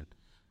söylüyoruz Çin'in.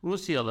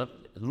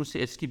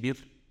 Rusya eski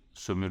bir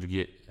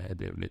sömürge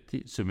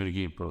devleti,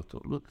 sömürge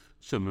imparatorluğu,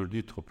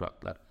 sömürdüğü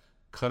topraklar.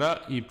 Kara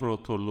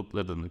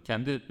imparatorluklarının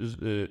kendi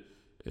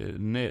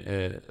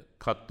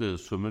kattığı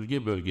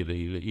sömürge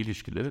bölgeleriyle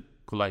ilişkileri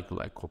kolay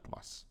kolay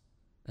kopmaz.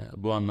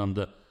 Bu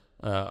anlamda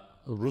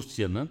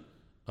Rusya'nın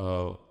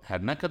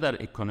her ne kadar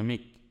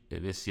ekonomik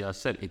ve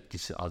siyasal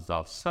etkisi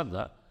azalsa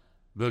da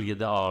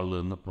bölgede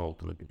ağırlığının ne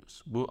olduğunu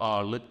biliyoruz. Bu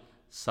ağırlık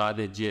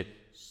sadece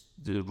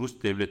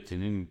Rus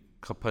devletinin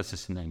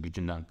kapasitesinden,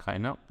 gücünden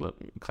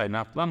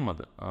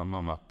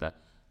kaynaklanmamakta.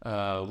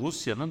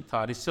 Rusya'nın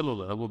tarihsel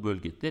olarak bu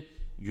bölgede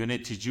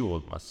yönetici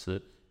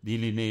olması,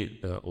 dilini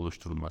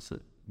oluşturulması.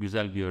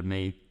 Güzel bir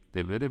örneği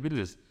de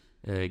verebiliriz.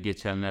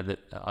 Geçenlerde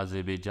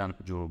Azerbaycan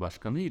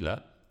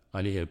Cumhurbaşkanı'yla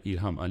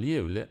İlham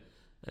Aliyev'le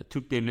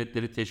Türk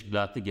Devletleri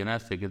Teşkilatı Genel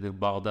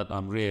Sekreteri Bağdat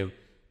Amreyev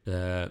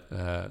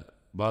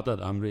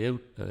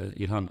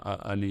İlhan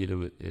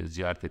Aliyev'i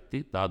ziyaret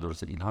etti. Daha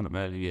doğrusu İlhan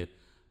Aliyev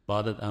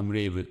Bağdat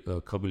Amreyev'i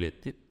kabul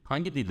etti.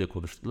 Hangi dilde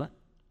konuştular?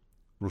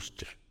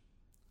 Rusça.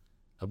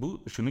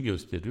 Bu şunu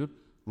gösteriyor.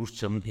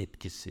 Rusçanın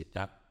etkisi.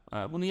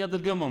 Bunu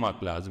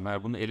yadırgamamak lazım.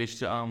 Bunu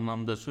eleştiri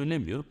anlamda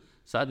söylemiyorum.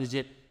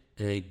 Sadece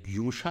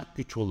yumuşak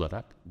güç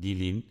olarak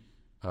dilin,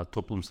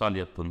 toplumsal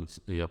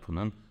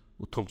yapının,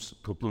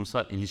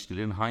 toplumsal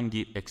ilişkilerin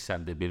hangi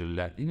eksende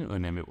belirlendiğinin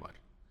önemi var.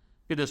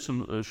 Bir de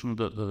şunu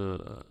da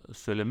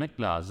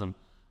söylemek lazım.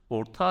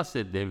 Orta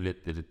Asya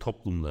devletleri,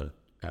 toplumları,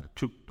 yani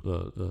Türk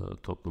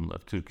toplumları,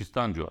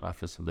 Türkistan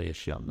coğrafyasında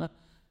yaşayanlar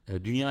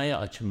dünyaya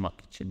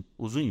açılmak için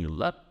uzun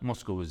yıllar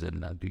Moskova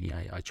üzerinden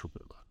dünyaya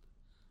açılıyorlar.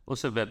 O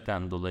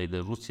sebepten dolayı da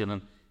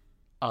Rusya'nın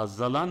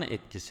azalan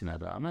etkisine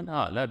rağmen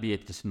hala bir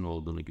etkisinin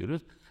olduğunu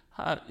görüyoruz.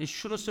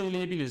 Şunu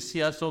söyleyebiliriz,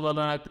 siyasi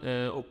olarak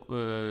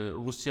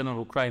Rusya'nın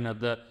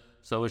Ukrayna'da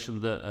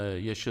savaşında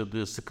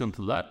yaşadığı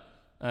sıkıntılar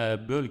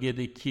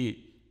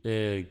bölgedeki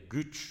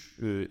güç,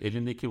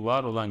 elindeki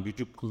var olan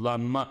gücü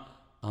kullanma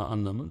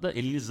anlamında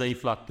elini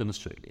zayıflattığını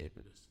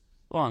söyleyebiliriz.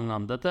 O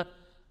anlamda da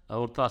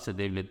Orta Asya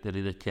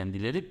devletleri de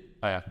kendileri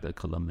ayakta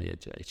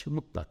kalamayacağı için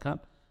mutlaka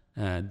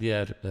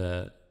diğer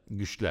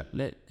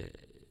güçlerle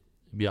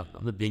bir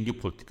anlamda denge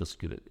politikası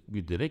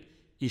güderek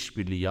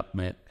işbirliği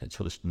yapmaya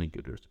çalıştığını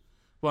görüyoruz.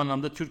 Bu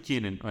anlamda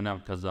Türkiye'nin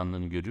önem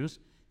kazandığını görüyoruz.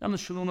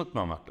 Yalnız şunu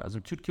unutmamak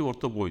lazım. Türkiye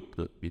orta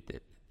boyutlu bir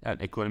devlet.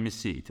 Yani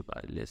ekonomisi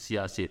itibariyle,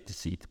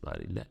 siyasetçisi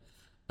itibariyle,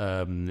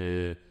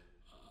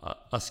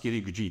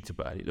 askeri gücü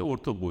itibariyle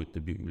orta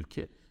boyutlu bir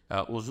ülke.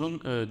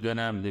 Uzun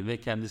dönemde ve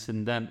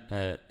kendisinden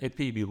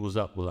epey bir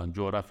uzak olan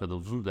coğrafyada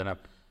uzun dönem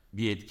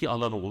bir etki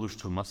alanı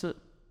oluşturması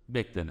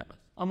beklenemez.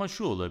 Ama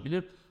şu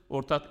olabilir,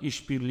 ortak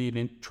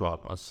işbirliğinin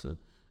çoğalması,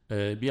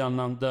 bir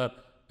anlamda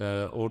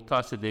Orta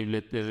Asya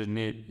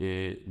devletlerini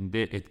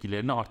de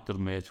etkilerini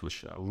arttırmaya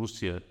çalışan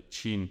Rusya,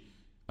 Çin,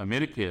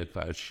 Amerika'ya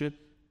karşı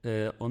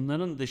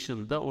onların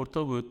dışında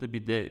orta boyutlu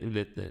bir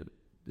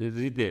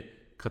devletleri de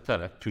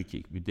katarak,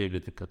 Türkiye gibi bir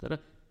devleti katarak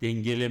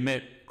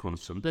dengeleme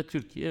konusunda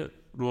Türkiye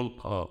rol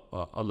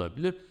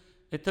alabilir.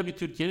 Tabii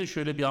Türkiye'nin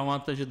şöyle bir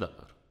avantajı da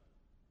var.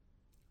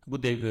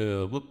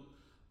 Bu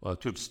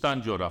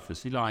Türkistan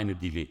coğrafyasıyla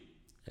aynı dil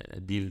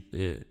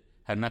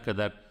her ne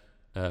kadar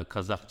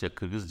Kazakça,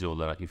 Kırgızca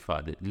olarak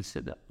ifade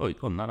edilse de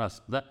onlar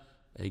aslında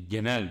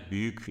genel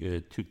büyük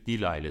Türk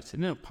dil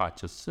ailesinin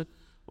parçası.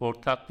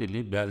 Ortak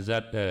dili,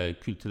 benzer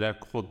kültürel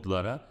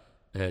kodlara,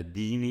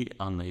 dini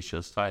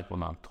anlayışa sahip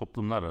olan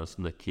toplumlar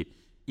arasındaki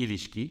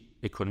ilişki,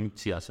 ekonomik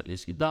siyasal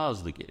ilişki daha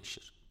hızlı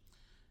gelişir.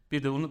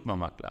 Bir de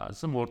unutmamak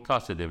lazım, Orta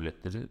Asya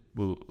devletleri,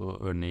 bu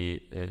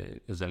örneği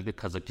özellikle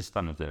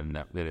Kazakistan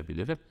üzerinden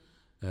verebilirim.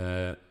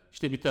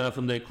 İşte bir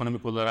tarafında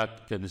ekonomik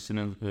olarak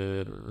kendisinin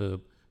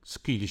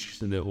sıkı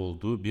ilişkisinde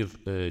olduğu bir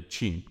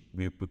Çin,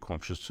 büyük bir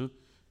komşusu.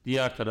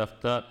 Diğer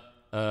tarafta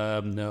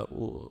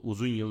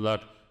uzun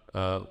yıllar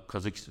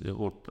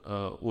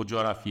o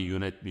coğrafyayı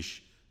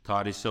yönetmiş,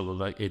 tarihsel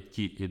olarak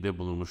etkide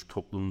bulunmuş,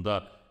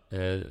 toplumda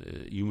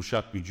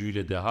yumuşak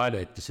gücüyle de hala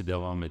etkisi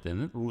devam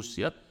edenin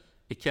Rusya,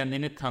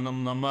 kendini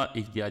tanımlama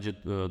ihtiyacı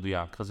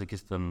duyan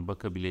Kazakistan'ın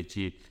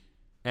bakabileceği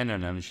en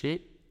önemli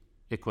şey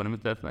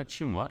ekonomik tarafından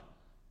Çin var.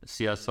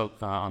 Siyasal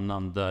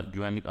anlamda,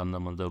 güvenlik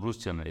anlamında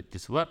Rusya'nın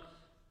etkisi var.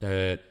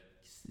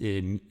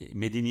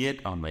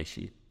 Medeniyet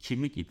anlayışı,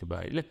 kimlik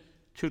itibariyle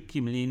Türk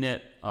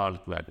kimliğine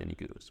ağırlık verdiğini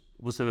görüyoruz.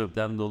 Bu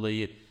sebepten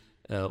dolayı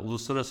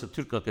Uluslararası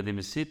Türk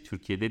Akademisi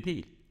Türkiye'de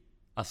değil,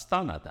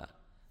 Astana'da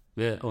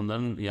ve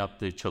onların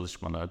yaptığı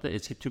çalışmalarda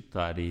eski Türk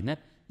tarihine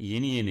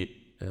yeni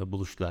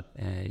buluşlar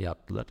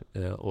yaptılar.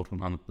 Orhun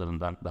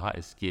anıtlarından daha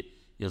eski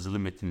yazılı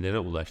metinlere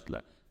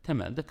ulaştılar.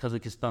 Temelde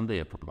Kazakistan'da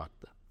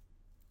yapılmakta.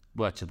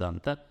 Bu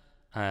açıdan da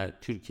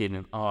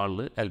Türkiye'nin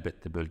ağırlığı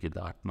elbette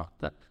bölgede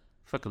artmakta.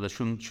 Fakat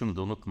şunu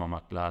da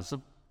unutmamak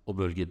lazım. O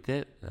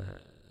bölgede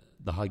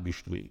daha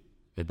güçlü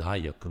ve daha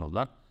yakın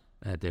olan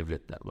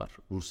devletler var.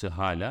 Rusya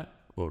hala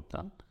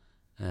oradan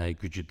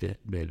gücü de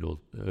belli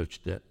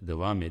ölçüde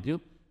devam ediyor.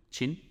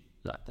 Çin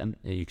zaten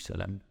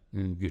yükselen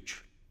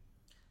güç.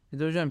 Bir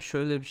de hocam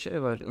şöyle bir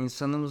şey var.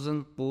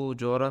 İnsanımızın bu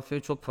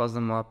coğrafyaya çok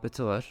fazla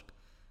muhabbeti var.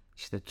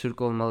 İşte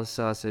Türk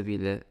olması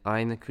hasebiyle,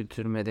 aynı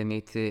kültür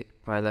medeniyeti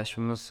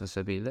paylaşmamız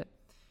hasebiyle.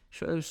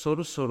 Şöyle bir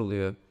soru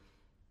soruluyor.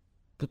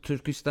 Bu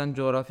Türkistan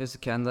coğrafyası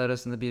kendi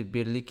arasında bir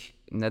birlik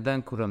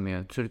neden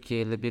kuramıyor?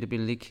 Türkiye ile bir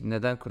birlik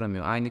neden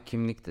kuramıyor? Aynı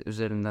kimlik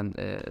üzerinden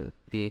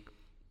bir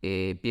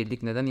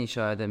birlik neden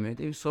inşa edemiyor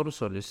diye bir soru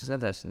soruluyor. Siz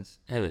ne dersiniz?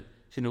 Evet.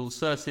 Şimdi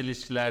uluslararası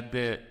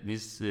ilişkilerde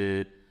biz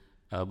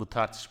bu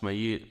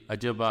tartışmayı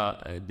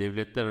acaba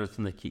devletler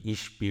arasındaki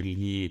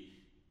işbirliği,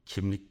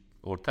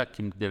 ortak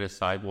kimliklere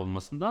sahip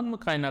olmasından mı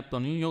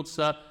kaynaklanıyor,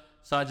 yoksa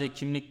sadece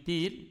kimlik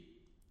değil,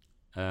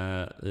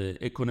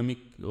 ekonomik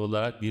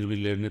olarak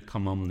birbirlerini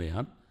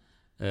tamamlayan,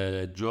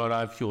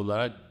 coğrafi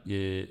olarak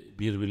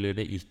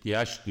birbirlerine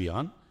ihtiyaç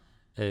duyan,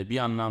 bir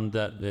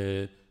anlamda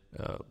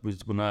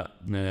biz buna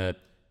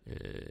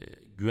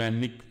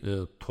güvenlik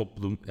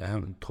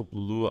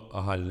topluluğu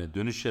haline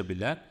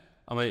dönüşebilen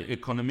ama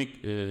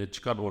ekonomik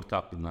çıkar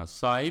ortaklığına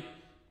sahip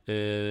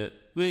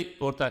ve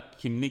ortak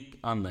kimlik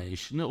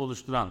anlayışını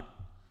oluşturan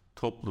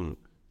toplum.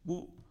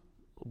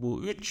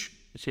 Bu üç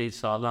şey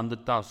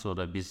sağlandıktan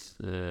sonra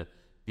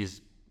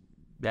biz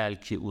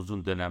belki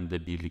uzun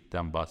dönemde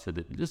birlikten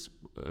bahsedebiliriz.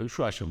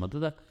 Şu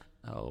aşamada da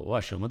o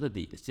aşamada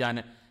değiliz.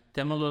 Yani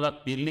temel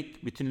olarak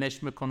birlik,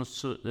 bütünleşme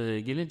konusu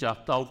gelince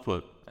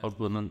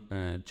Avrupa'nın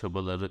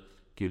çabaları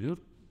geliyor.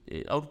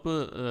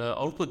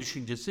 Avrupa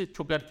düşüncesi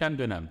çok erken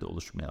dönemde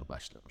oluşmaya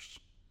başlamış.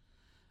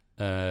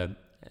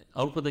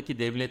 Avrupa'daki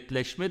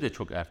devletleşme de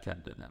çok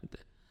erken dönemde.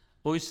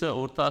 Oysa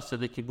Orta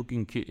Asya'daki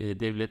bugünkü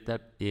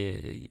devletler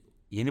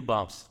yeni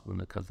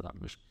bağımsızlığını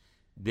kazanmış.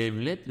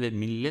 Devlet ve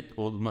millet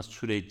olma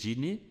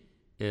sürecini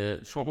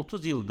son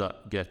 30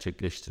 yılda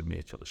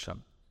gerçekleştirmeye çalışan.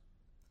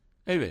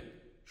 Evet,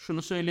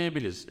 şunu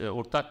söyleyebiliriz.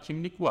 Ortak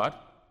kimlik var.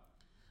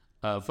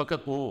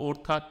 Fakat o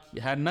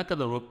her ne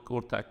kadar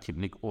ortak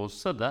kimlik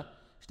olsa da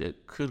işte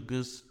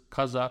Kırgız,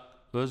 Kazak,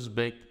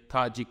 Özbek,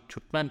 Tacik,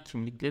 Türkmen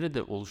kimlikleri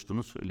de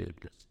oluştuğunu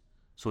söyleyebiliriz.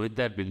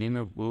 Sovyetler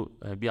Birliği'nin bu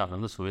bir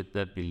anlamda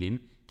Sovyetler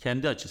Birliği'nin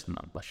kendi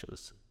açısından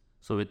başarısı.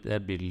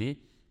 Sovyetler Birliği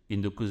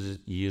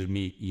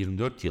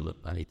 1924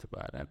 yılından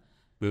itibaren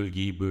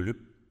bölgeyi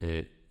bölüp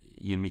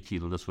 22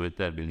 yılında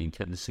Sovyetler Birliği'nin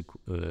kendisi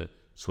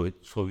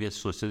Sovyet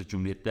Sosyalist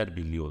Cumhuriyetler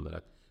Birliği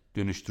olarak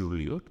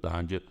dönüştürülüyor. Daha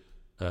önce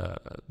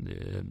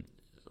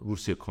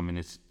Rusya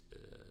Komünist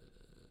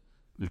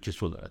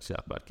ülkesi olarak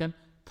yaparken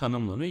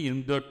tanımlanıyor.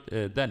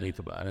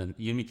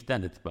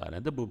 22'den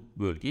itibaren de bu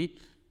bölgeyi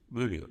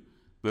bölüyor.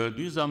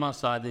 Böldüğü zaman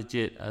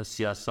sadece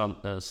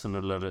siyasal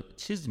sınırları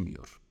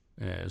çizmiyor.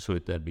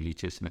 Sovyetler Birliği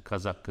içerisinde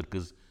Kazak,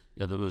 Kırgız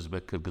ya da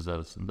Özbek, Kırgız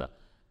arasında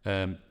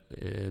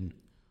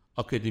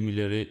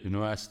akademileri,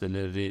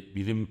 üniversiteleri,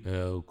 bilim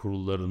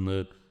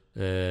kurullarını,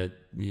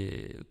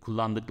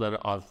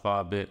 kullandıkları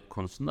alfabe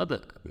konusunda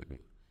da bölüyor.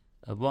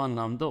 Bu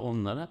anlamda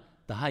onlara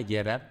daha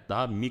yerel,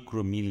 daha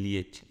mikro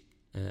milliyetçilik,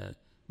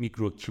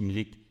 mikro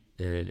kimlik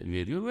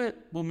veriyor ve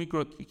bu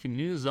mikro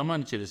kimliğin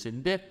zaman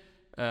içerisinde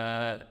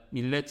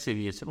millet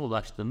seviyesine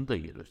ulaştığını da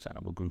görüyoruz.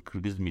 Yani bugün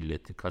Kırgız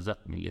milleti,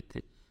 Kazak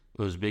milleti,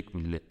 Özbek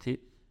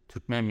milleti,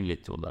 Türkmen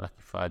milleti olarak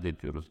ifade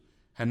ediyoruz.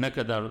 Her ne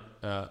kadar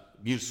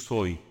bir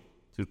soy,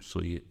 Türk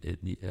soyu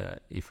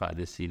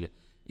ifadesiyle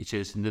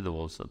içerisinde de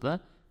olsa da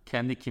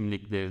kendi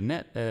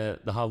kimliklerine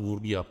daha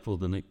vurgu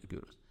yapıldığını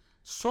görüyoruz.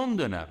 Son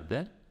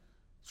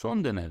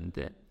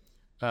dönemde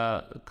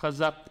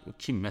Kazak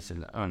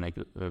mesela örnek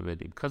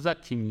vereyim.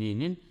 Kazak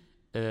kimliğinin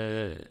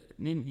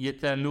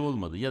yeterli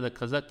olmadığı ya da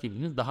Kazak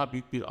kimliğinin daha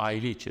büyük bir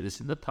aile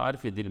içerisinde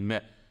tarif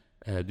edilme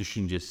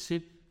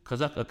düşüncesi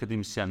Kazak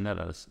akademisyenler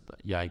arasında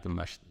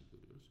yaygınlaştığını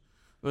görüyoruz.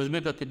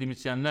 Özbek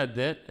akademisyenler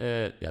de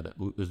ya da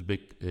bu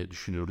Özbek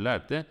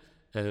düşünürler de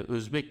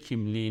Özbek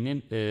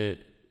kimliğinin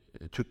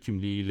Türk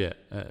kimliğiyle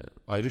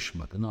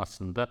ayrışmadığını,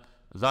 aslında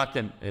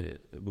zaten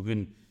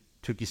bugün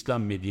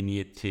Türk-İslam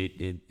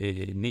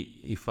medeniyetini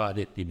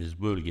ifade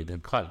ettiğimiz bölgenin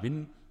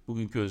kalbinin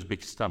bugünkü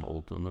Özbekistan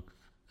olduğunu,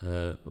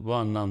 bu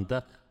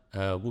anlamda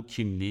bu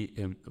kimliği,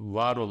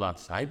 var olan,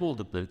 sahip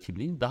oldukları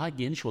kimliğin daha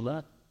geniş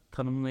olarak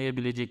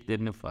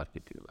tanımlayabileceklerini fark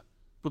ediyorlar.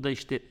 Bu da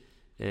işte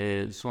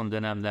son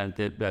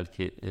dönemlerde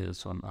belki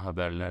son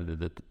haberlerde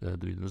de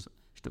duydunuz,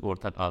 işte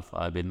ortak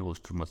alfabenin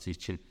oluşturması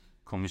için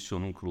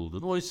komisyonun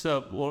kurulduğunu. Oysa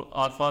o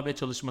alfabe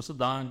çalışması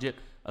daha önce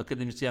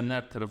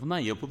akademisyenler tarafından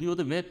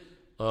yapılıyordu ve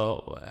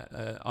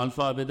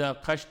alfabede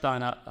kaç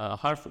tane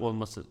harf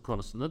olması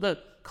konusunda da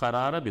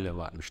karara bile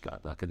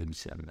varmışlardı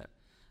akademisyenler.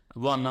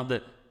 Bu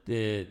anlamda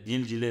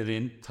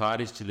dilcilerin,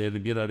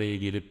 tarihçilerin bir araya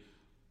gelip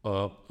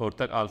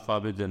ortak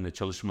alfabe üzerine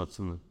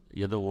çalışmasını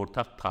ya da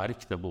ortak tarih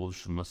kitabı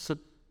oluşturması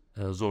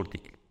zor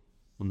değil.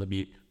 Bunda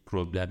bir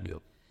problem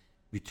yok.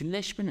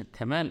 Bütünleşmenin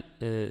temel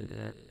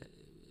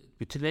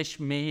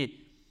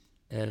bütünleşmeyi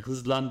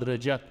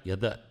hızlandıracak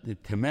ya da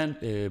temel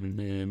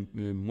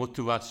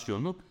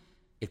motivasyonu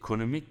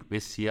ekonomik ve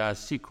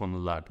siyasi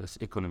konularda,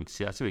 ekonomik,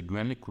 siyasi ve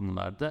güvenlik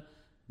konularda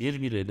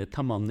birbirlerini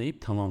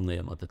tamamlayıp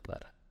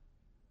tamamlayamadıkları.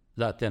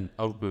 Zaten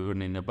Avrupa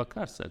örneğine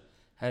bakarsak,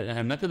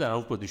 her ne kadar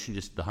Avrupa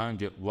düşüncesi daha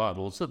önce var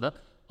olsa da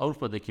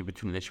Avrupa'daki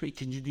bütünleşme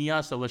 2.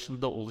 Dünya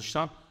Savaşı'nda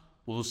oluşan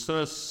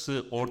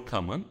uluslararası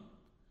ortamın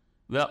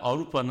ve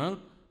Avrupa'nın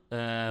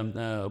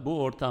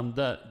bu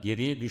ortamda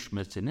geriye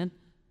düşmesinin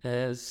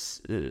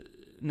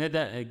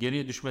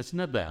geriye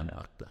düşmesine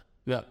dayanmakta.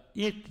 Ve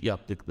ilk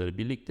yaptıkları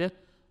birlikte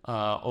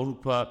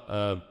Avrupa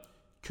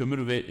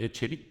Kömür ve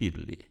Çelik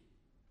Birliği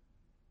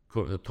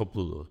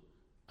topluluğu,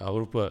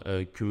 Avrupa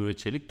Kömür ve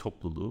Çelik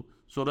Topluluğu,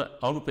 sonra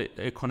Avrupa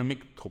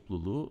Ekonomik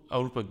Topluluğu,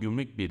 Avrupa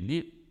Gümrük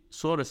Birliği,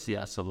 sonra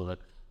siyasal olarak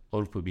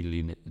Avrupa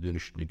Birliği'ne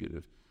dönüşünü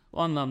görüyoruz. O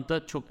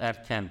anlamda çok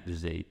erken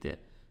düzeyde.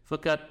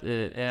 Fakat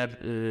eğer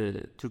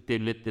Türk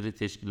Devletleri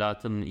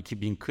Teşkilatı'nın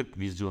 2040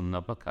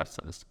 vizyonuna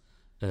bakarsanız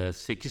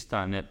 8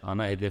 tane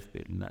ana hedef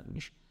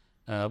belirlenmiş.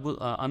 Bu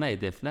ana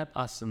hedefler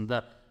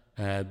aslında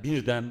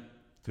birden,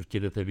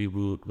 Türkiye'de tabii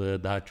bu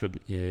daha çok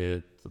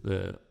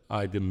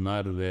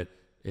aydınlar ve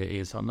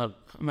insanlar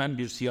hemen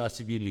bir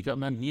siyasi birlik,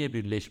 hemen niye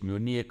birleşmiyor,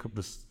 niye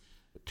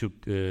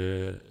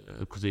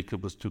Kuzey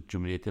Kıbrıs Türk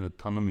Cumhuriyeti'ni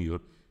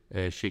tanımıyor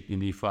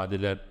şeklinde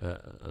ifadeler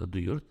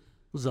duyuyor.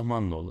 Bu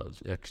zamanla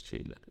olacak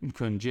şeyler.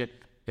 İlk önce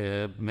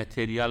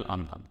materyal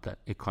anlamda,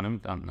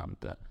 ekonomik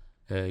anlamda,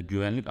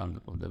 güvenlik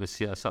anlamında ve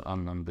siyasal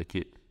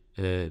anlamdaki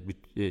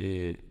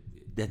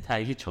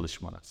detaylı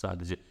çalışmalar,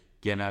 sadece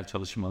genel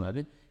çalışmalar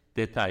değil,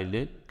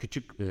 detaylı,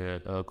 küçük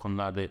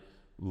konularda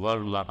var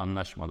olan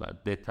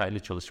anlaşmalar, detaylı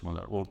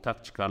çalışmalar,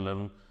 ortak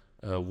çıkarların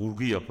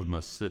vurgu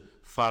yapılması,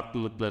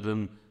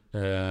 farklılıkların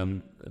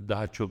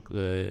daha çok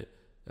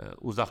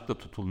uzakta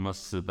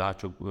tutulması, daha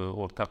çok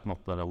ortak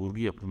noktalara vurgu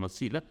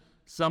yapılmasıyla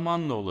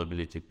zamanla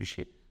olabilecek bir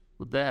şey.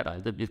 Bu da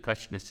herhalde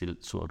birkaç nesil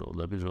sonra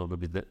olabilir,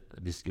 onu bir de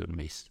biz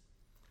görmeyiz.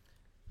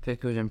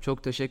 Peki hocam,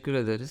 çok teşekkür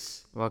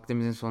ederiz.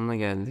 Vaktimizin sonuna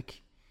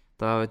geldik.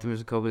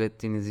 Davetimizi kabul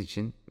ettiğiniz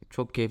için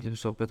çok keyifli bir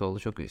sohbet oldu.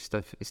 Çok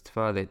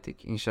istifade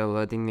ettik.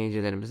 İnşallah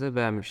dinleyicilerimiz de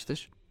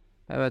beğenmiştir.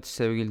 Evet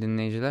sevgili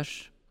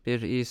dinleyiciler,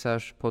 bir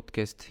İSAR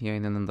Podcast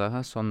yayınının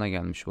daha sonuna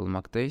gelmiş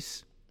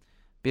bulunmaktayız.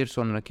 Bir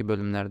sonraki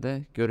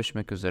bölümlerde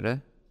görüşmek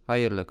üzere.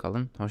 Hayırlı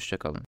kalın, hoşça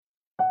kalın.